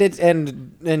 Write it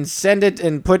and send it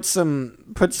and put some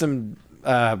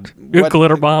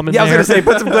glitter bomb in I was there. gonna say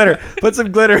put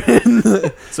some glitter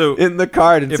in the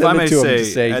card and if send I it may to him say, to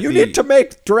say at you the- need to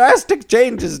make drastic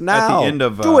changes now. end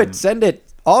of, do it, send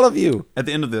it, all of you. At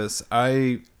the end of this,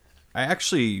 I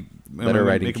actually I'm Letter gonna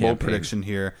writing make a bold campaign. prediction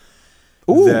here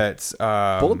Ooh. that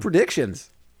Bold predictions.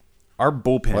 our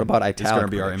bullpen What about is going to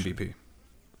italic be our prediction? MVP.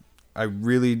 I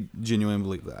really genuinely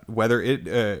believe that. Whether it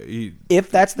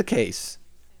If that's the case,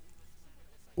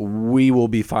 we will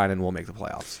be fine and we'll make the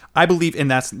playoffs. I believe,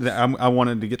 and I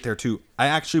wanted to get there too. I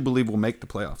actually believe we'll make the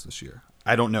playoffs this year.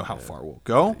 I don't know how far we'll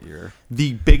go.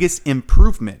 The biggest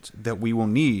improvement that we will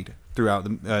need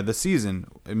throughout the season,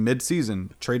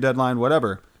 mid-season, trade deadline,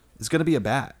 whatever, is going to be a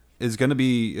bat. Is going to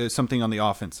be something on the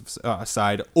offensive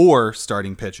side or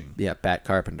starting pitching. Yeah, Bat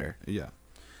Carpenter. Yeah.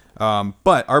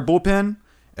 But our bullpen,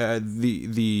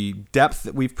 the depth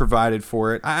that we've provided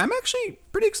for it, I'm actually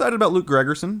pretty excited about Luke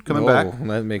Gregerson coming back.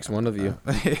 That makes one of you.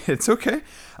 It's okay.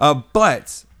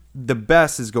 But the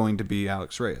best is going to be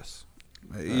Alex Reyes.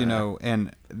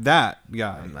 And that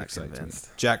guy excites convinced.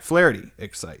 me. Jack Flaherty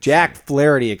excites Jack me.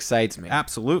 Flaherty excites me.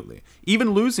 Absolutely.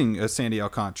 Even losing Sandy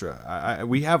Alcantara,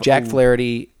 we have Jack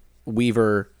Flaherty,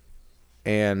 Weaver,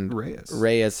 and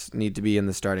Reyes. need to be in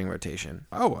the starting rotation.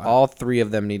 Oh, wow. All three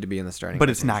of them need to be in the starting But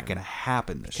rotation. it's not going to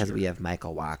happen this Because year. we have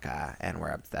Michael Waka, and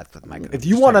that's with Michael. If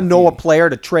you want to know a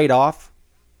player to trade off,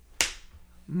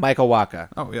 Michael Waka.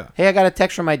 Oh, yeah. Hey, I got a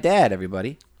text from my dad,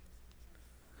 everybody.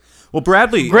 Well,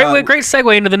 Bradley. Great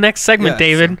segue into the next segment, yes.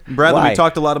 David. Bradley, Why? we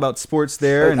talked a lot about sports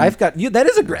there. And I've got you. That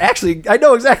is actually, I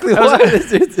know exactly what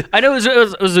it is. I know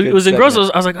it was engrossed.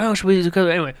 segment. I was like, oh, should we go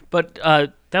anyway? But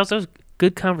that was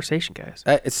good conversation, guys.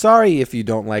 Sorry if you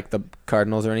don't like the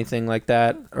Cardinals or anything like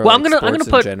that. Or Well, like I'm gonna sports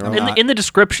put in general. in the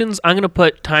descriptions. I'm gonna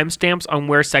put timestamps on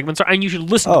where segments are, and you should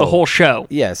listen to the Oh, whole show.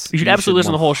 Yes, you should absolutely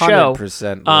listen to the whole show.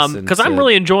 100% listen Because I'm to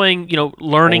really enjoying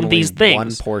learning only these things.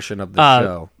 One portion of the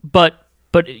show. But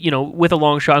with a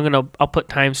long show, I'll put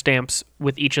timestamps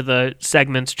with each of the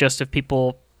segments just if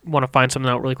people want to find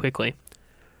something out really quickly.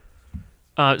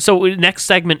 So next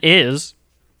segment is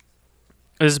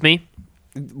this me?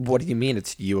 What do you mean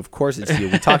it's you? Of course it's you.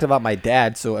 We talked about my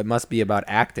dad, so it must be about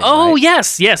acting. Oh right?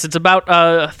 yes, it's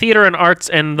about theater and arts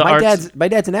and the arts. My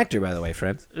dad's an actor, by the way,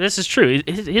 friends. This is true.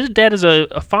 His dad is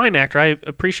a fine actor. I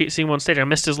appreciate seeing him on stage. I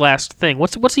missed his last thing.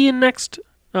 What's he in next?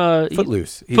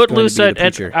 Footloose. He's Footloose going to be the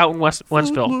at preacher. out in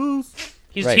Wentzville.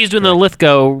 He's Right, doing the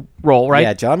Lithgow role, right?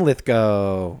 Yeah, John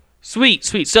Lithgow. Sweet.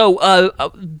 So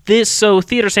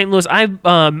Theater St. Louis.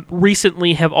 I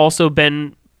recently have also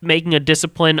been making a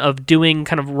discipline of doing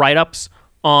kind of write-ups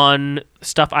on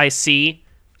stuff I see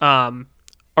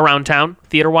around town,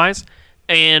 theater-wise.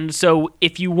 And so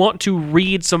if you want to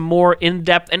read some more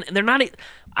in-depth, and they're not,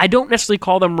 I don't necessarily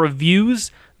call them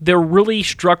reviews, they're really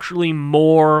structurally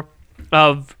more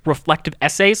of reflective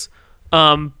essays.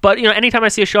 But anytime I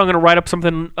see a show, I'm going to write up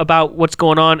something about what's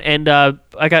going on. And I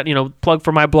got plug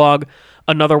for my blog,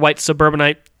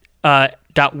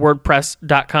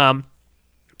 anotherwhitesuburbanite.wordpress.com.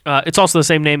 It's also the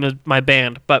same name as my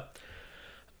band. But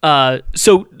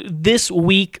so this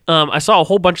week, I saw a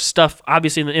whole bunch of stuff,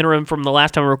 obviously in the interim from the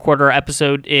last time I recorded our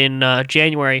episode in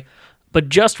January. But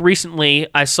just recently,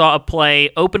 I saw a play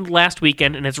opened last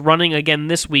weekend, and it's running again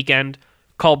this weekend,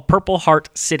 called Purple Heart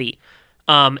City.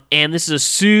 And this is a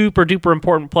super duper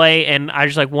important play, and I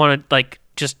just want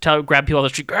to grab people on the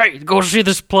street, hey, go see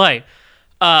this play.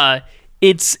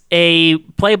 It's a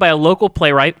play by a local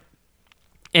playwright,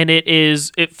 and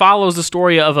it follows the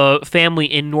story of a family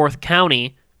in North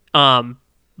County,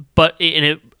 but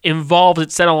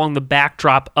it's set along the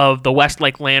backdrop of the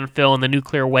Westlake landfill and the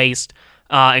nuclear waste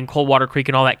and Coldwater Creek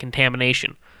and all that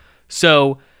contamination.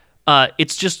 So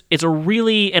it's a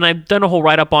really, and I've done a whole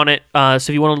write-up on it, so if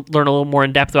you want to learn a little more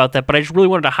in depth about that, but I just really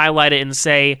wanted to highlight it and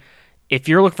say, if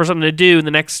you're looking for something to do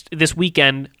this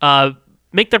weekend,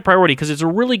 make that a priority, because it's a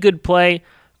really good play,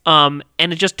 and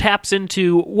it just taps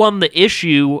into, the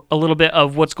issue a little bit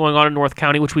of what's going on in North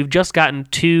County, which we've just gotten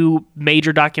 2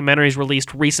 major documentaries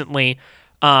released recently,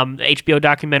 the HBO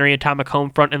documentary Atomic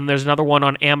Homefront, and there's another one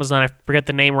on Amazon, I forget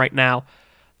the name right now,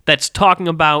 that's talking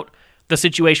about the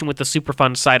situation with the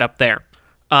Superfund site up there.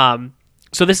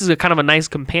 So this is a kind of a nice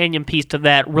companion piece to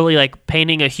that, really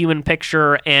painting a human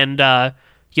picture and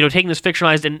taking this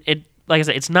fictionalized, and it, like I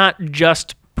said, it's not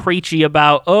just preachy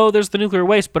about there's the nuclear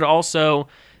waste, but it also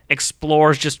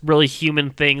explores just really human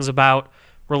things about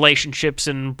relationships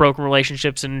and broken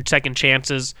relationships and second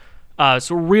chances.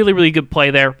 So really, really good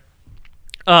play there.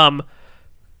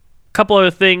 Couple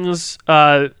other things.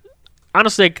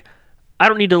 Honestly, like, I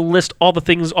don't need to list all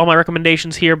my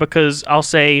recommendations here because I'll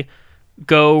say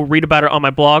go read about it on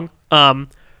my blog.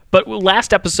 But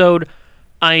last episode,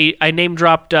 I name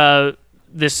dropped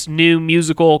this new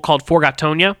musical called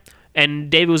Forgotonia, and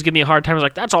David was giving me a hard time. He was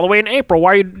like, "That's all the way in April.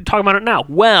 Why are you talking about it now?"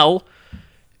 Well,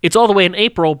 it's all the way in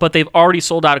April, but they've already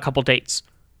sold out a couple dates.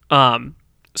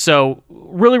 So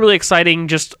really, really exciting.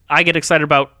 Just I get excited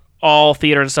about all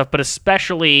theater and stuff, but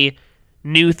especially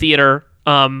new theater.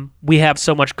 We have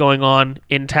so much going on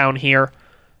in town here.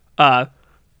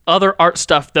 Other art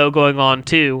stuff, though, going on,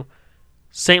 too.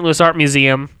 St. Louis Art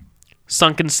Museum,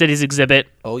 Sunken Cities exhibit.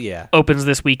 Oh, yeah. Opens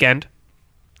this weekend.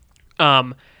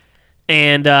 I'm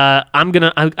a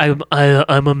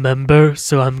member,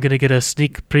 so I'm gonna get a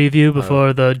sneak preview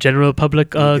before the general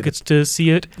public gets to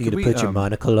see it. You gonna put your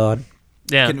monocle on?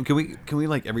 Yeah. Can we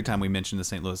like every time we mention the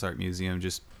St. Louis Art Museum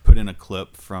just put in a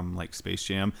clip from like Space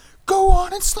Jam? Go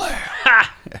on and slam.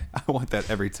 I want that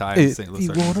every time St. Louis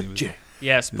Art Museum.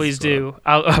 Yes, please do.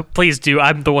 Please do.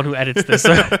 I'm the one who edits this.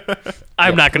 So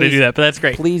I'm not going to do that, but that's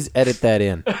great. Please edit that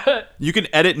in. You can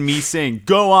edit me saying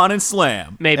 "Go on and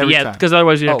slam." Maybe, every yeah, time. because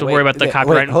otherwise you have to worry about the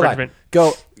copyright infringement.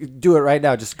 Go do it right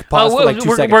now. Just pause for like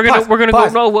 2 seconds. We're gonna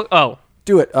Pause. go. No, oh,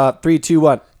 Do it. 3, 2,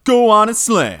 1. Go on and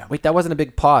slam. Wait, that wasn't a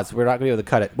big pause. We're not gonna be able to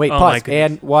cut it. Wait, Oh, my pause.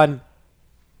 goodness. And 1.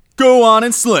 Go on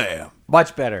and slam.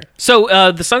 Much better. So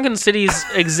the Sunken Cities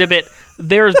exhibit,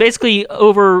 there's basically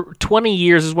over 20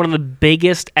 years is one of the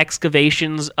biggest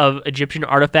excavations of Egyptian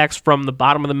artifacts from the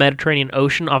bottom of the Mediterranean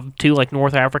Ocean off two like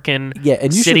North African Yeah,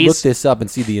 and you cities. should look this up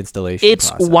and see the installation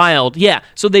It's process. wild. Yeah.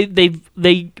 So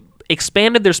they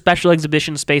expanded their special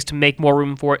exhibition space to make more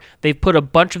room for it. They've put a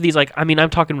bunch of these I'm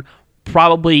talking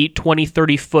probably 20,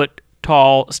 30 foot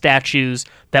tall statues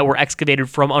that were excavated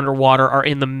from underwater are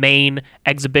in the main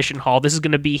exhibition hall. This is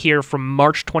going to be here from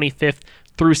March 25th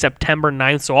through September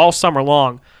 9th, so all summer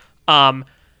long.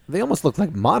 They almost look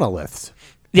like monoliths.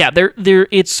 Yeah,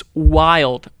 it's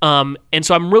wild. And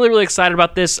so I'm really, really excited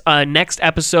about this. Next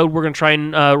episode, we're going to try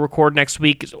and record next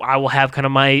week. I will have kind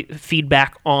of my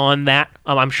feedback on that.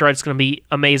 I'm sure it's going to be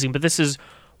amazing. But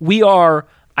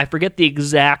I forget the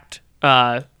exact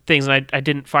things, and I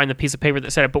didn't find the piece of paper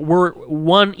that said it, but we're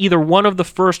either one of the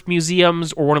first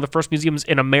museums or one of the first museums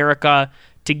in America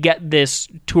to get this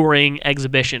touring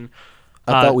exhibition.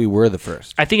 I thought we were the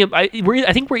first. I think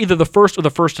we're either the first or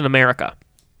the first in America.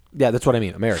 Yeah, that's what I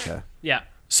mean. America. Yeah.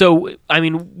 So,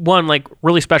 one, like,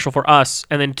 really special for us,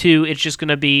 and then two, it's just going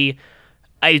to be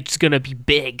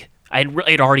big.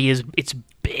 It already is. It's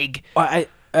big.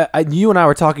 You and I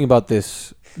were talking about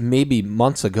this maybe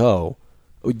months ago.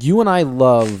 You and I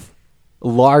love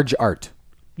large art.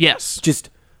 Yes.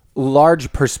 Just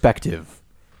large perspective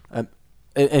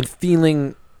and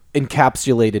feeling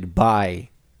encapsulated by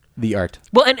the art.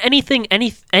 Well, and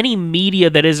any media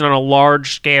that isn't on a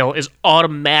large scale is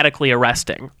automatically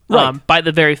arresting, Right. By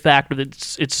the very fact that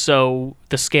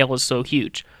the scale is so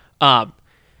huge, and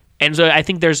so I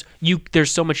think there's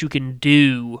so much you can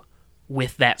do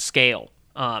with that scale,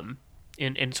 and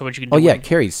so much you can do. Oh yeah, it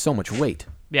carries so much weight.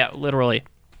 Yeah, literally.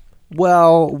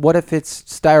 Well, what if it's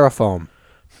styrofoam?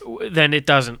 Then it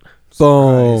doesn't.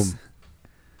 Boom.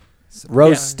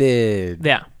 Roasted.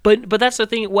 Yeah, but that's the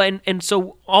thing. And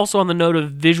so also on the note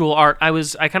of visual art, I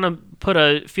kind of put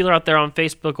a feeler out there on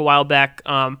Facebook a while back.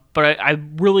 But I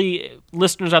really,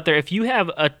 listeners out there, if you have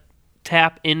an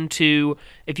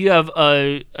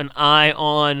eye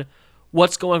on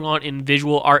what's going on in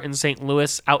visual art in St.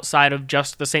 Louis outside of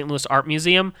just the St. Louis Art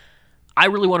Museum, I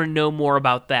really want to know more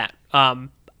about that.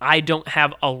 I don't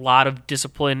have a lot of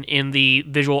discipline in the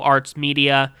visual arts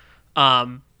media.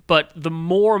 But the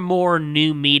more and more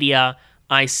new media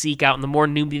I seek out and the more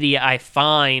new media I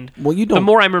find, the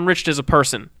more I'm enriched as a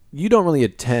person. You don't really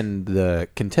attend the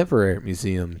Contemporary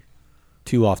Museum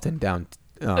too often down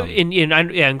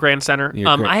in Grand Center.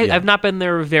 I've not been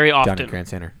there very often. Down at Grand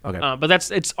Center. Okay. But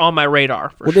it's on my radar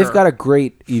for sure. They've got a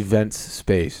great events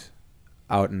space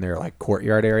out in their like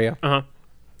courtyard area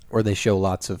where they show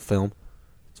lots of film.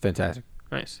 It's fantastic.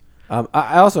 Nice.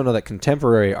 I also know that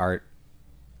contemporary art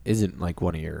isn't like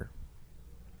one of your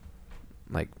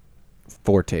like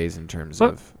fortes in terms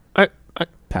of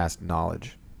past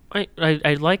knowledge.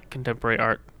 I like contemporary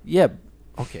art. Yeah.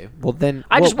 Okay. Well then,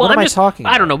 I talking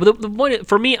about? I don't know. But the point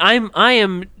for me, I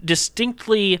am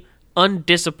distinctly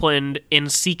undisciplined in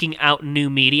seeking out new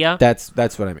media. That's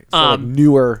what I mean. So like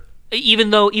newer.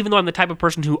 Even though I'm the type of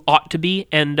person who ought to be,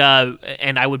 and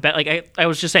I would bet, like I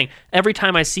was just saying, every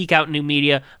time I seek out new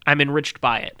media, I'm enriched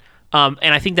by it. And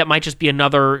I think that might just be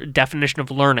another definition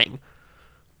of learning.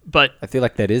 But I feel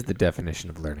like that is the definition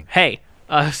of learning. hey,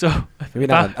 so Maybe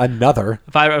not another.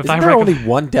 if I Isn't there recommend, only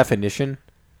one definition?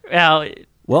 well,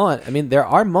 Well, I mean, there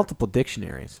are multiple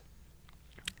dictionaries.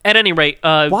 at any rate,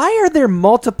 Why are there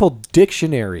multiple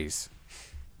dictionaries?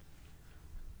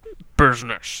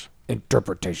 business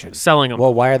Interpretation. selling them.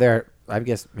 Well, why are there? I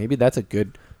guess maybe that's a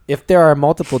good. If there are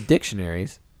multiple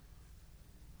dictionaries,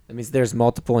 that means there's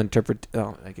multiple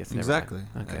Oh, I guess never Exactly.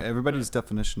 mind. Okay. Everybody's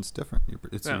definition's different.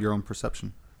 It's Yeah. your own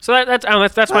perception. So that's I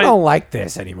my don't like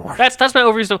this anymore. that's my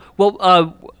overview stuff. Well,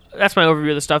 that's my overview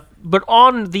of the stuff. But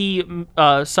on the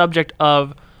subject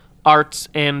of arts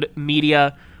and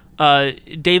media,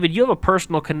 David, you have a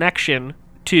personal connection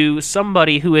to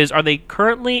somebody who is. Are they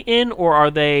currently in, or are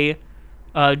they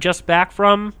just back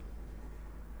from?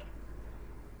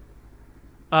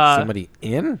 Somebody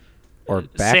in or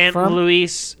back San from?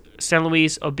 Luis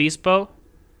Obispo.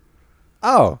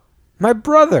 Oh, my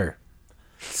brother.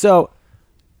 So,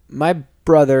 my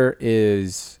brother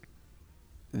is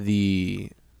the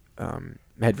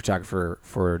head photographer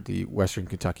for the Western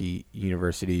Kentucky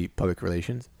University Public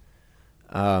Relations,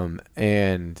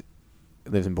 and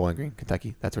lives in Bowling Green,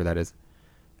 Kentucky. That's where that is.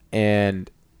 And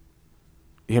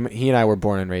he and I were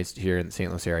born and raised here in the St.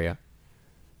 Louis area.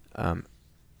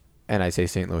 And I say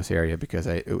St. Louis area because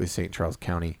it was St. Charles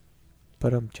County.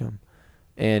 But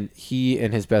and he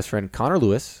and his best friend Connor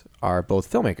Lewis are both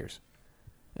filmmakers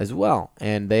as well,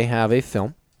 and they have a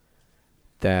film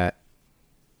that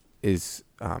is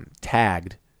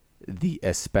tagged the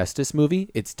Asbestos movie.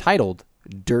 It's titled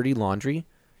Dirty Laundry.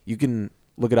 You can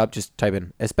look it up. Just type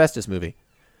in Asbestos movie,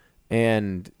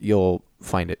 and you'll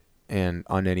find it. And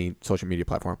on any social media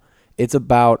platform, it's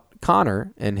about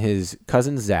Connor and his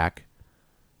cousin Zach.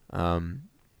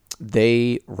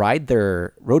 They ride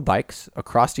their road bikes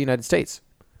across the United States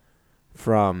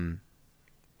from,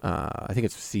 I think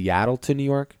it's Seattle to New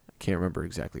York. I can't remember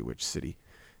exactly which city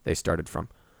they started from.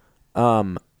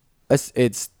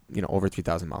 It's over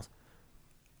 3,000 miles.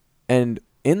 And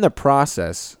in the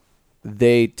process,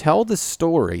 they tell the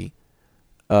story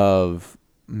of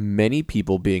many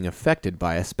people being affected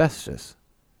by asbestos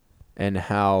and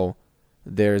how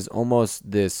there's almost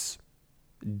this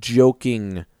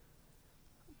joking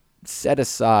set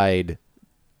aside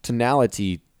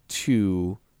tonality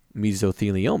to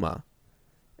mesothelioma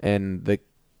and the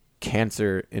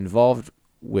cancer involved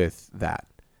with that.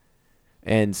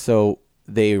 And so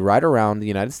they ride around the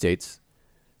United States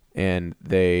and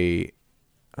they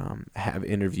have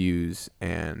interviews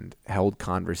and held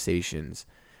conversations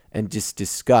and just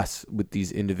discuss with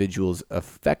these individuals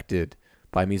affected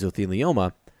by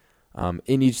mesothelioma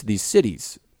in each of these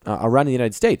cities around the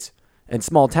United States and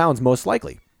small towns most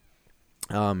likely.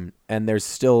 And there's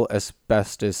still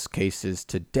asbestos cases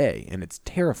today, and it's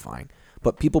terrifying.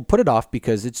 But people put it off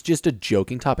because it's just a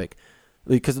joking topic,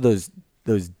 because of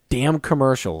those damn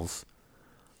commercials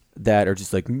that are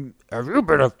just like, "Have you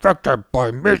been affected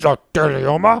by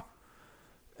mesothelioma?"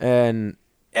 And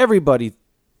everybody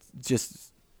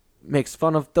just makes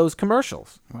fun of those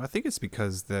commercials. Well, I think it's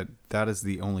because that is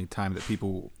the only time that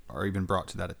people are even brought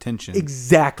to that attention.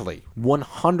 Exactly,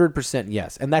 100%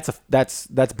 yes, and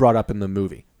that's brought up in the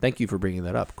movie. Thank you for bringing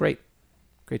that up. Great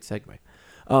segue.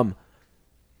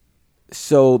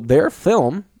 So their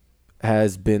film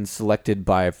has been selected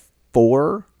by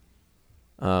 4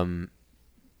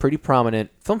 pretty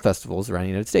prominent film festivals around the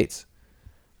United States,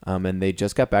 and they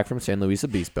just got back from San Luis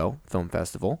Obispo Film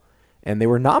Festival, and they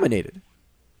were nominated.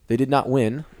 They did not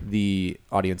win the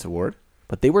audience award,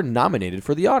 but they were nominated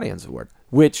for the audience award,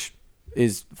 which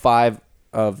is 5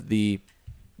 of the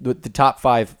top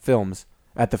 5 films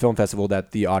at the film festival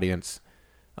that the audience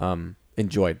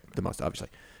enjoyed the most, obviously.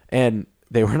 And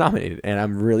they were nominated, and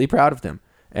I'm really proud of them.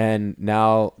 And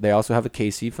now they also have a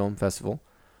KC Film Festival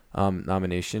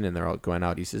nomination, and they're all going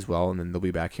out east as well, and then they'll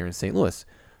be back here in St. Louis,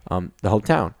 the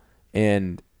hometown.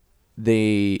 And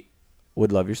they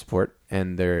would love your support,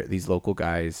 and these local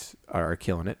guys are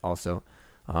killing it also.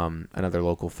 Another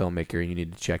local filmmaker you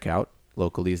need to check out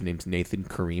locally, his name's Nathan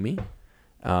Karimi.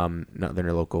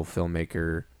 Another local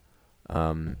filmmaker,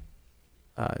 John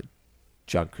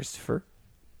Christopher.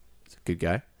 He's a good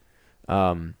guy.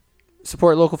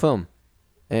 Support local film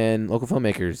and local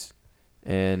filmmakers,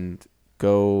 and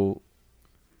go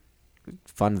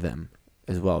fund them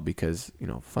as well, because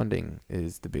funding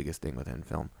is the biggest thing within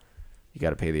film. You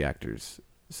got to pay the actors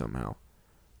somehow.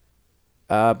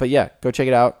 But yeah, go check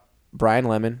it out. Brian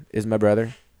Lemon is my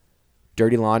brother.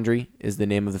 Dirty Laundry is the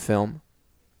name of the film,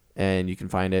 and you can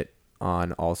find it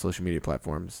on all social media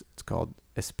platforms. It's called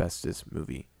Asbestos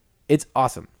Movie. It's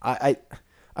awesome. I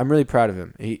I'm really proud of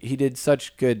him. He did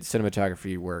such good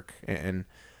cinematography work and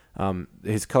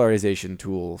his colorization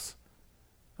tools.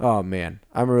 Oh man,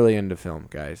 I'm really into film,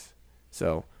 guys.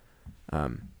 So,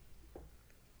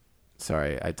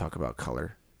 sorry, I talk about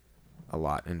color a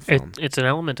lot in film. It's an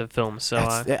element of film, so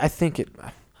I think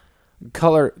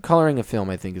coloring a film,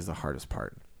 I think, is the hardest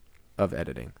part of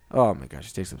editing. Oh my gosh,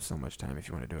 it takes up so much time if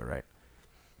you want to do it right.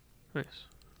 nice.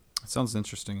 It sounds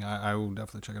interesting. I will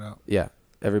definitely check it out. Yeah,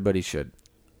 everybody should.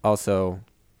 Also,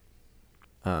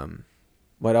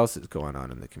 what else is going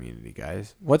on in the community,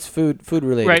 guys? What's food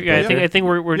related? Right, yeah, Peter? I think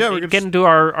we're Yeah, we're getting to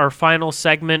our final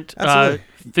segment, Absolutely.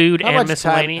 food How and much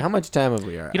miscellany. How much time have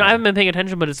we? I haven't been paying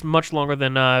attention, but it's much longer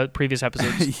than previous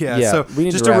episodes. Yeah, so we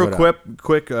need just to to wrap real it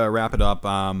quick wrap it up.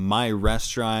 My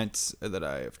restaurant that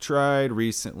I have tried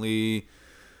recently.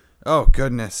 Oh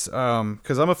goodness,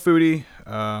 because I'm a foodie.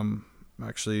 I'm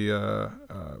actually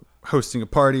hosting a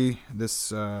party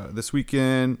this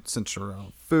weekend, centered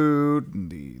around food, and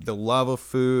the love of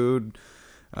food.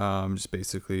 Just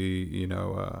basically,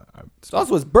 It's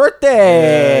also his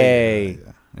birthday.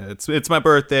 Yeah. It's my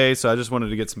birthday, so I just wanted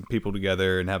to get some people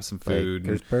together and have some food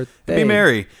Baker's and birthday. be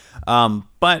merry.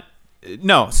 But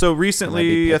no, so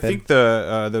recently, I Pippin? think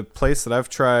the place that I've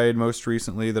tried most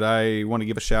recently that I want to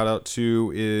give a shout out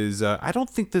to is I don't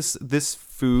think this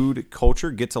food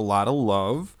culture gets a lot of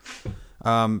love.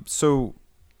 So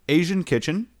Asian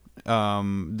Kitchen.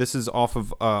 This is off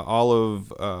of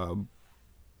Olive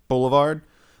Boulevard,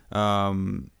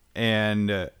 and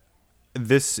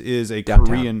this is a Downtown.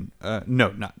 Korean.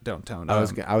 No, not downtown. I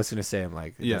was gonna say I'm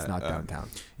like yeah, it's not downtown.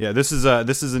 Yeah, this is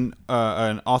an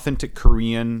authentic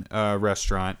Korean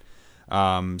restaurant.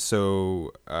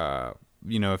 So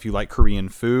if you like Korean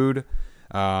food,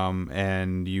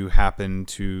 and you happen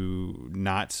to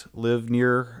not live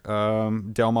near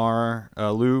Del Mar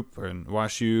Loop or in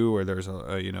Washu, where there's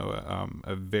a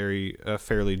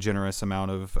fairly generous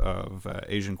amount of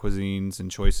Asian cuisines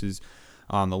and choices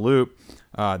on the Loop.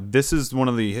 This is one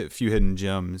of the few hidden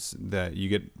gems that you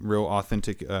get real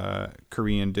authentic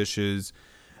Korean dishes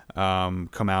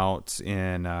come out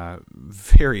in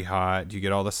very hot. You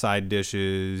get all the side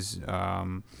dishes.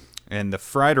 And the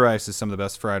fried rice is some of the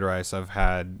best fried rice I've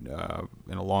had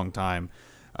in a long time.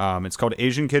 It's called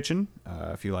Asian Kitchen.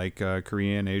 If you like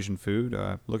Korean, Asian food,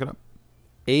 look it up.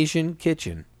 Asian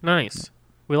Kitchen. Nice.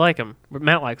 We like him.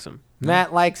 Matt likes him.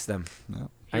 Matt likes them.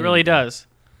 He really does.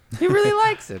 He really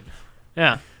likes it.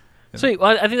 Yeah. Sweet.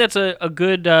 Well, I think that's a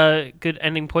good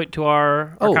ending point to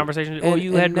our conversation.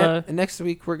 And next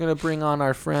week we're gonna bring on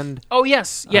our friend. Oh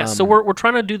yes. So we're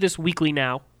trying to do this weekly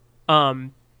now.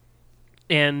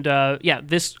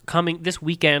 This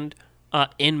weekend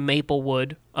in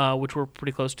Maplewood, which we're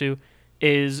pretty close to,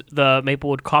 is the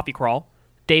Maplewood Coffee Crawl.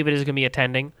 David is going to be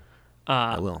attending.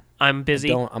 I will. I'm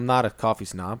busy. I'm not a coffee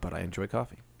snob, but I enjoy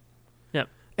coffee. Yeah.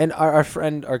 And our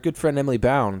good friend Emily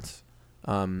Bounds,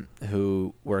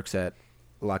 who works at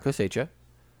La Cosecha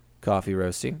Coffee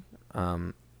Roasting.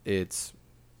 It's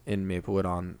in Maplewood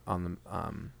on the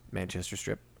Manchester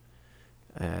Strip,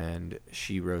 and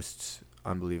she roasts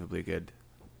unbelievably good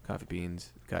coffee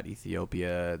beans. They've got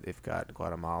Ethiopia, they've got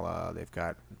Guatemala, they've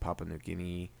got Papua New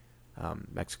Guinea,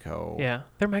 Mexico. Yeah,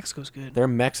 their Mexico's good. Their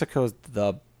Mexico's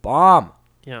the bomb.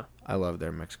 Yeah. I love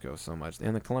their Mexico so much,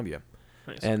 and the Colombia.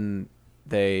 Nice. And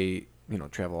they,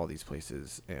 travel all these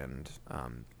places, and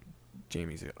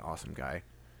Jamie's an awesome guy,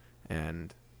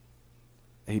 and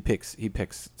he picks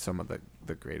some of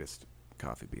the greatest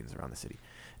coffee beans around the city.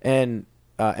 And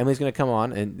Emily's going to come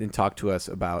on and talk to us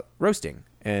about roasting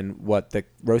and what the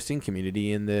roasting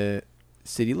community in the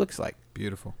city looks like.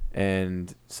 Beautiful.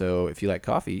 And so if you like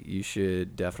coffee, you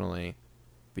should definitely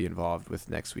be involved with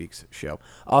next week's show.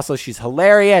 Also, she's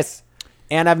hilarious,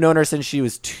 and I've known her since she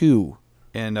was 2.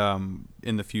 And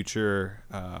in the future,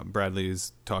 Bradley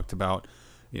has talked about,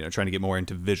 trying to get more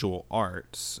into visual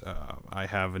arts. I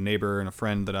have a neighbor and a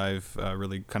friend that I've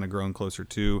really kind of grown closer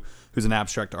to, who's an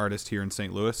abstract artist here in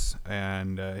St. Louis,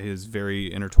 and is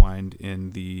very intertwined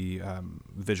in the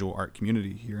visual art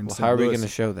community here in St. Louis. How are we going to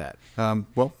show that?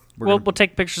 We'll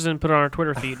take pictures and put it on our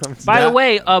Twitter feed. By the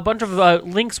way, a bunch of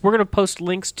links. We're going to post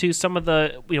links to some of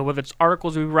the, whether it's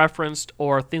articles we've referenced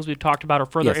or things we've talked about or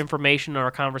further information on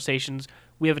our conversations.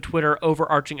 We have a Twitter,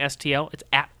 Overarching STL. It's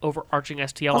at Overarching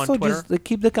STL also, on Twitter. Also, just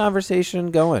keep the conversation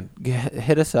going.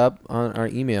 Hit us up on our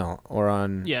email or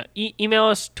on... Yeah, email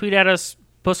us, tweet at us,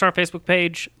 post on our Facebook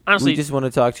page. Honestly, we just want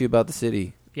to talk to you about the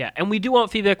city. Yeah, and we do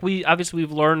want feedback.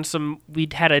 We've learned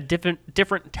we'd had a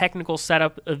different technical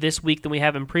setup this week than we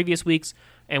have in previous weeks,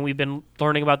 and we've been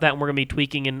learning about that, and we're going to be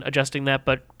tweaking and adjusting that.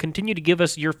 But continue to give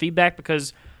us your feedback,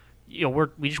 because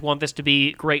we just want this to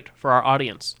be great for our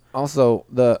audience. Also,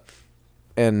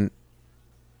 and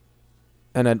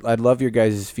I'd love your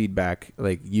guys' feedback,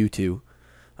 like you two,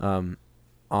 on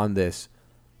this.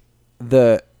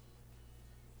 The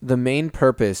main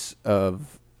purpose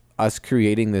of us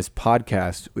creating this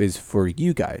podcast is for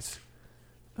you guys,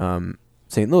 St.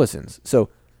 Louisans. So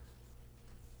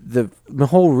the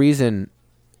whole reason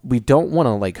we don't want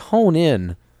to like hone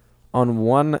in on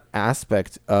one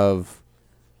aspect of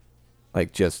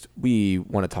like just we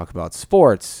want to talk about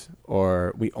sports,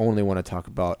 or we only want to talk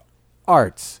about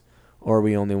arts, or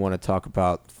we only want to talk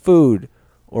about food,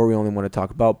 or we only want to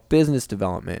talk about business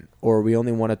development, or we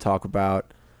only want to talk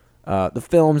about the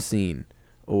film scene,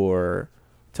 or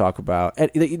talk about...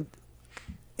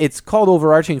 It's called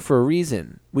overarching for a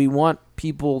reason. We want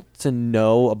people to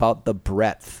know about the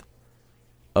breadth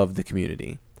of the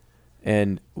community.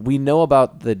 And we know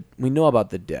about the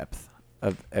depth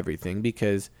of everything,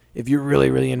 because if you're really,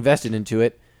 really invested into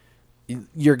it,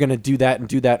 you're going to do that and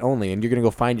do that only. And you're going to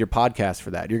go find your podcast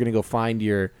for that. You're going to go find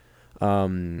your,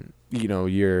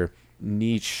 your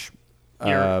niche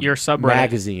your subreddit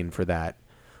magazine for that.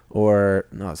 Or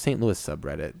no, St. Louis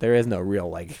subreddit. There is no real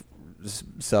like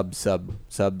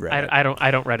subreddit.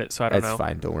 I don't read it, so I don't know. That's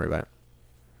fine. Don't worry about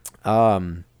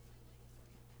it.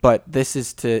 But this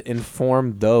is to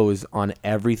inform those on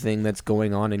everything that's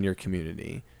going on in your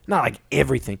community. Not like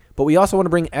everything, but we also want to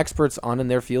bring experts on in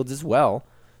their fields as well,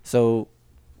 so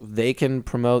they can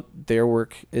promote their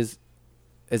work as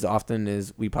often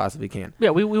as we possibly can.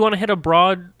 Yeah, we want to hit a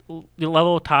broad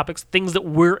level of topics, things that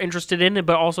we're interested in,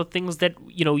 but also things that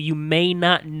you may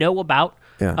not know about,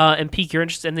 and pique your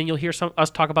interest. And then you'll hear us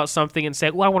talk about something and say,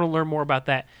 "Well, I want to learn more about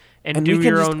that." And do we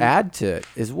can your just own add to it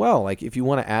as well. Like if you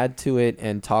want to add to it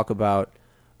and talk about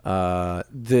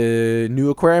the new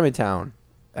aquarium in town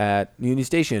at Union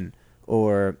Station,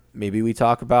 or maybe we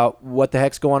talk about what the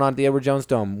heck's going on at the Edward Jones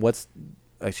Dome.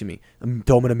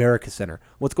 Dome in America Center.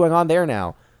 What's going on there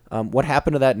now? What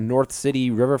happened to that North City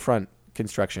riverfront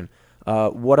construction?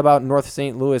 What about North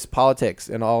St. Louis politics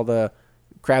and all the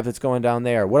crap that's going down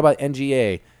there? What about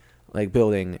NGA, like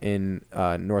building in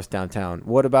North Downtown?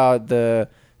 What about the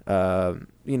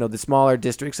the smaller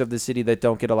districts of the city that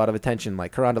don't get a lot of attention,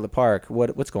 like Carondelet Park?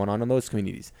 What's going on in those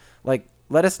communities? Like,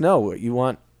 let us know what you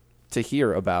want to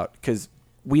hear about, because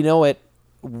we know it.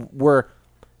 We're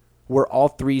all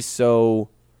three so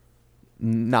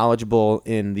knowledgeable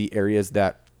in the areas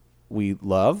that we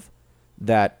love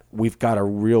that we've got a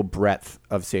real breadth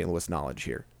of St. Louis knowledge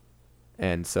here.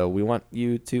 And so we want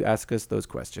you to ask us those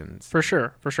questions. For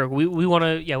sure. We want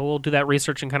to, we'll do that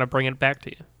research and kind of bring it back to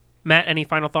you. Matt, any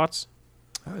final thoughts?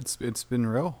 It's been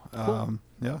real. Cool.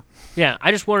 Yeah. Yeah,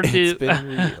 I just wanted to. It's been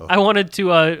real. I wanted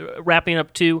to wrapping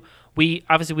up too. We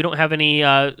don't have any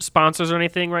sponsors or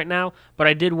anything right now, but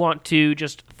I did want to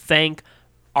just thank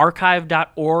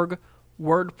archive.org,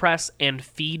 WordPress, and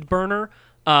FeedBurner,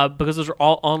 because those are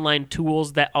all online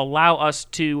tools that allow us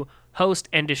to host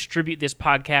and distribute this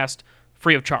podcast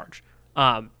free of charge.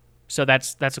 So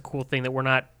that's a cool thing that we're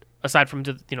not, aside from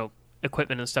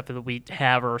equipment and stuff that we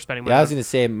have or spending money. Yeah, I was going to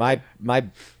say my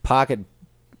pocket's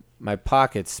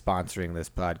sponsoring this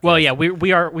podcast. Well, yeah,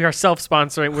 we are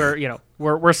self-sponsoring.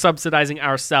 We're subsidizing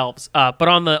ourselves. But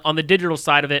on the digital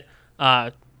side of it,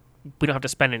 we don't have to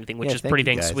spend anything, which is pretty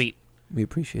dang sweet. We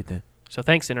appreciate that. So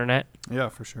thanks, Internet. Yeah,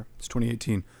 for sure. It's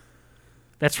 2018.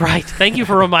 That's right. Thank you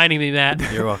for reminding me, Matt.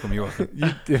 You're welcome.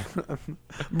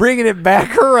 Bringing it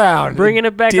back around.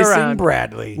 Dissing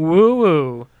Bradley. Woo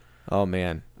woo. Oh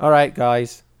man. All right,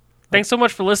 guys. Thanks so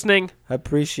much for listening. I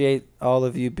appreciate all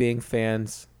of you being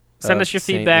fans. Send us your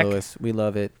St. feedback. Louis. We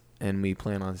love it, and we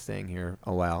plan on staying here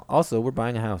a while. Also, we're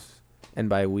buying a house, and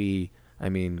by we, I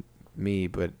mean me,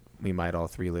 but we might all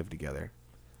three live together.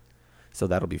 So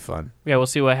that'll be fun. Yeah, we'll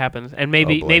see what happens. And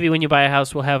maybe when you buy a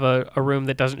house, we'll have a room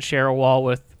that doesn't share a wall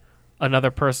with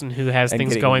another person who has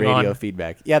things going on. Radio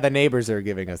feedback. Yeah, the neighbors are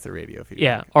giving us the radio feedback.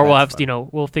 Yeah, or we'll have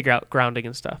we'll figure out grounding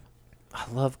and stuff. I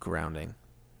love grounding.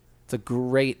 It's a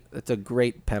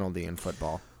great penalty in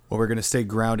football. Well, we're going to stay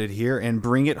grounded here and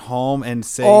bring it home and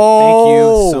say thank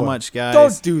you so much, guys.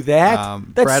 Don't do that.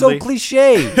 That's Bradley. so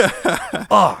cliche.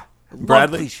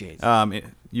 Bradley, cliches.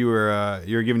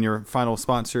 you're giving your final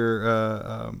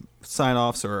sponsor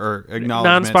sign-offs or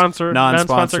acknowledgments.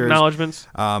 Non-sponsor acknowledgments.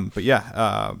 But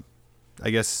yeah, I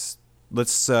guess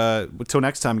let's, until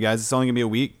next time, guys. It's only going to be a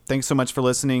week. Thanks so much for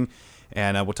listening,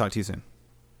 and we'll talk to you soon.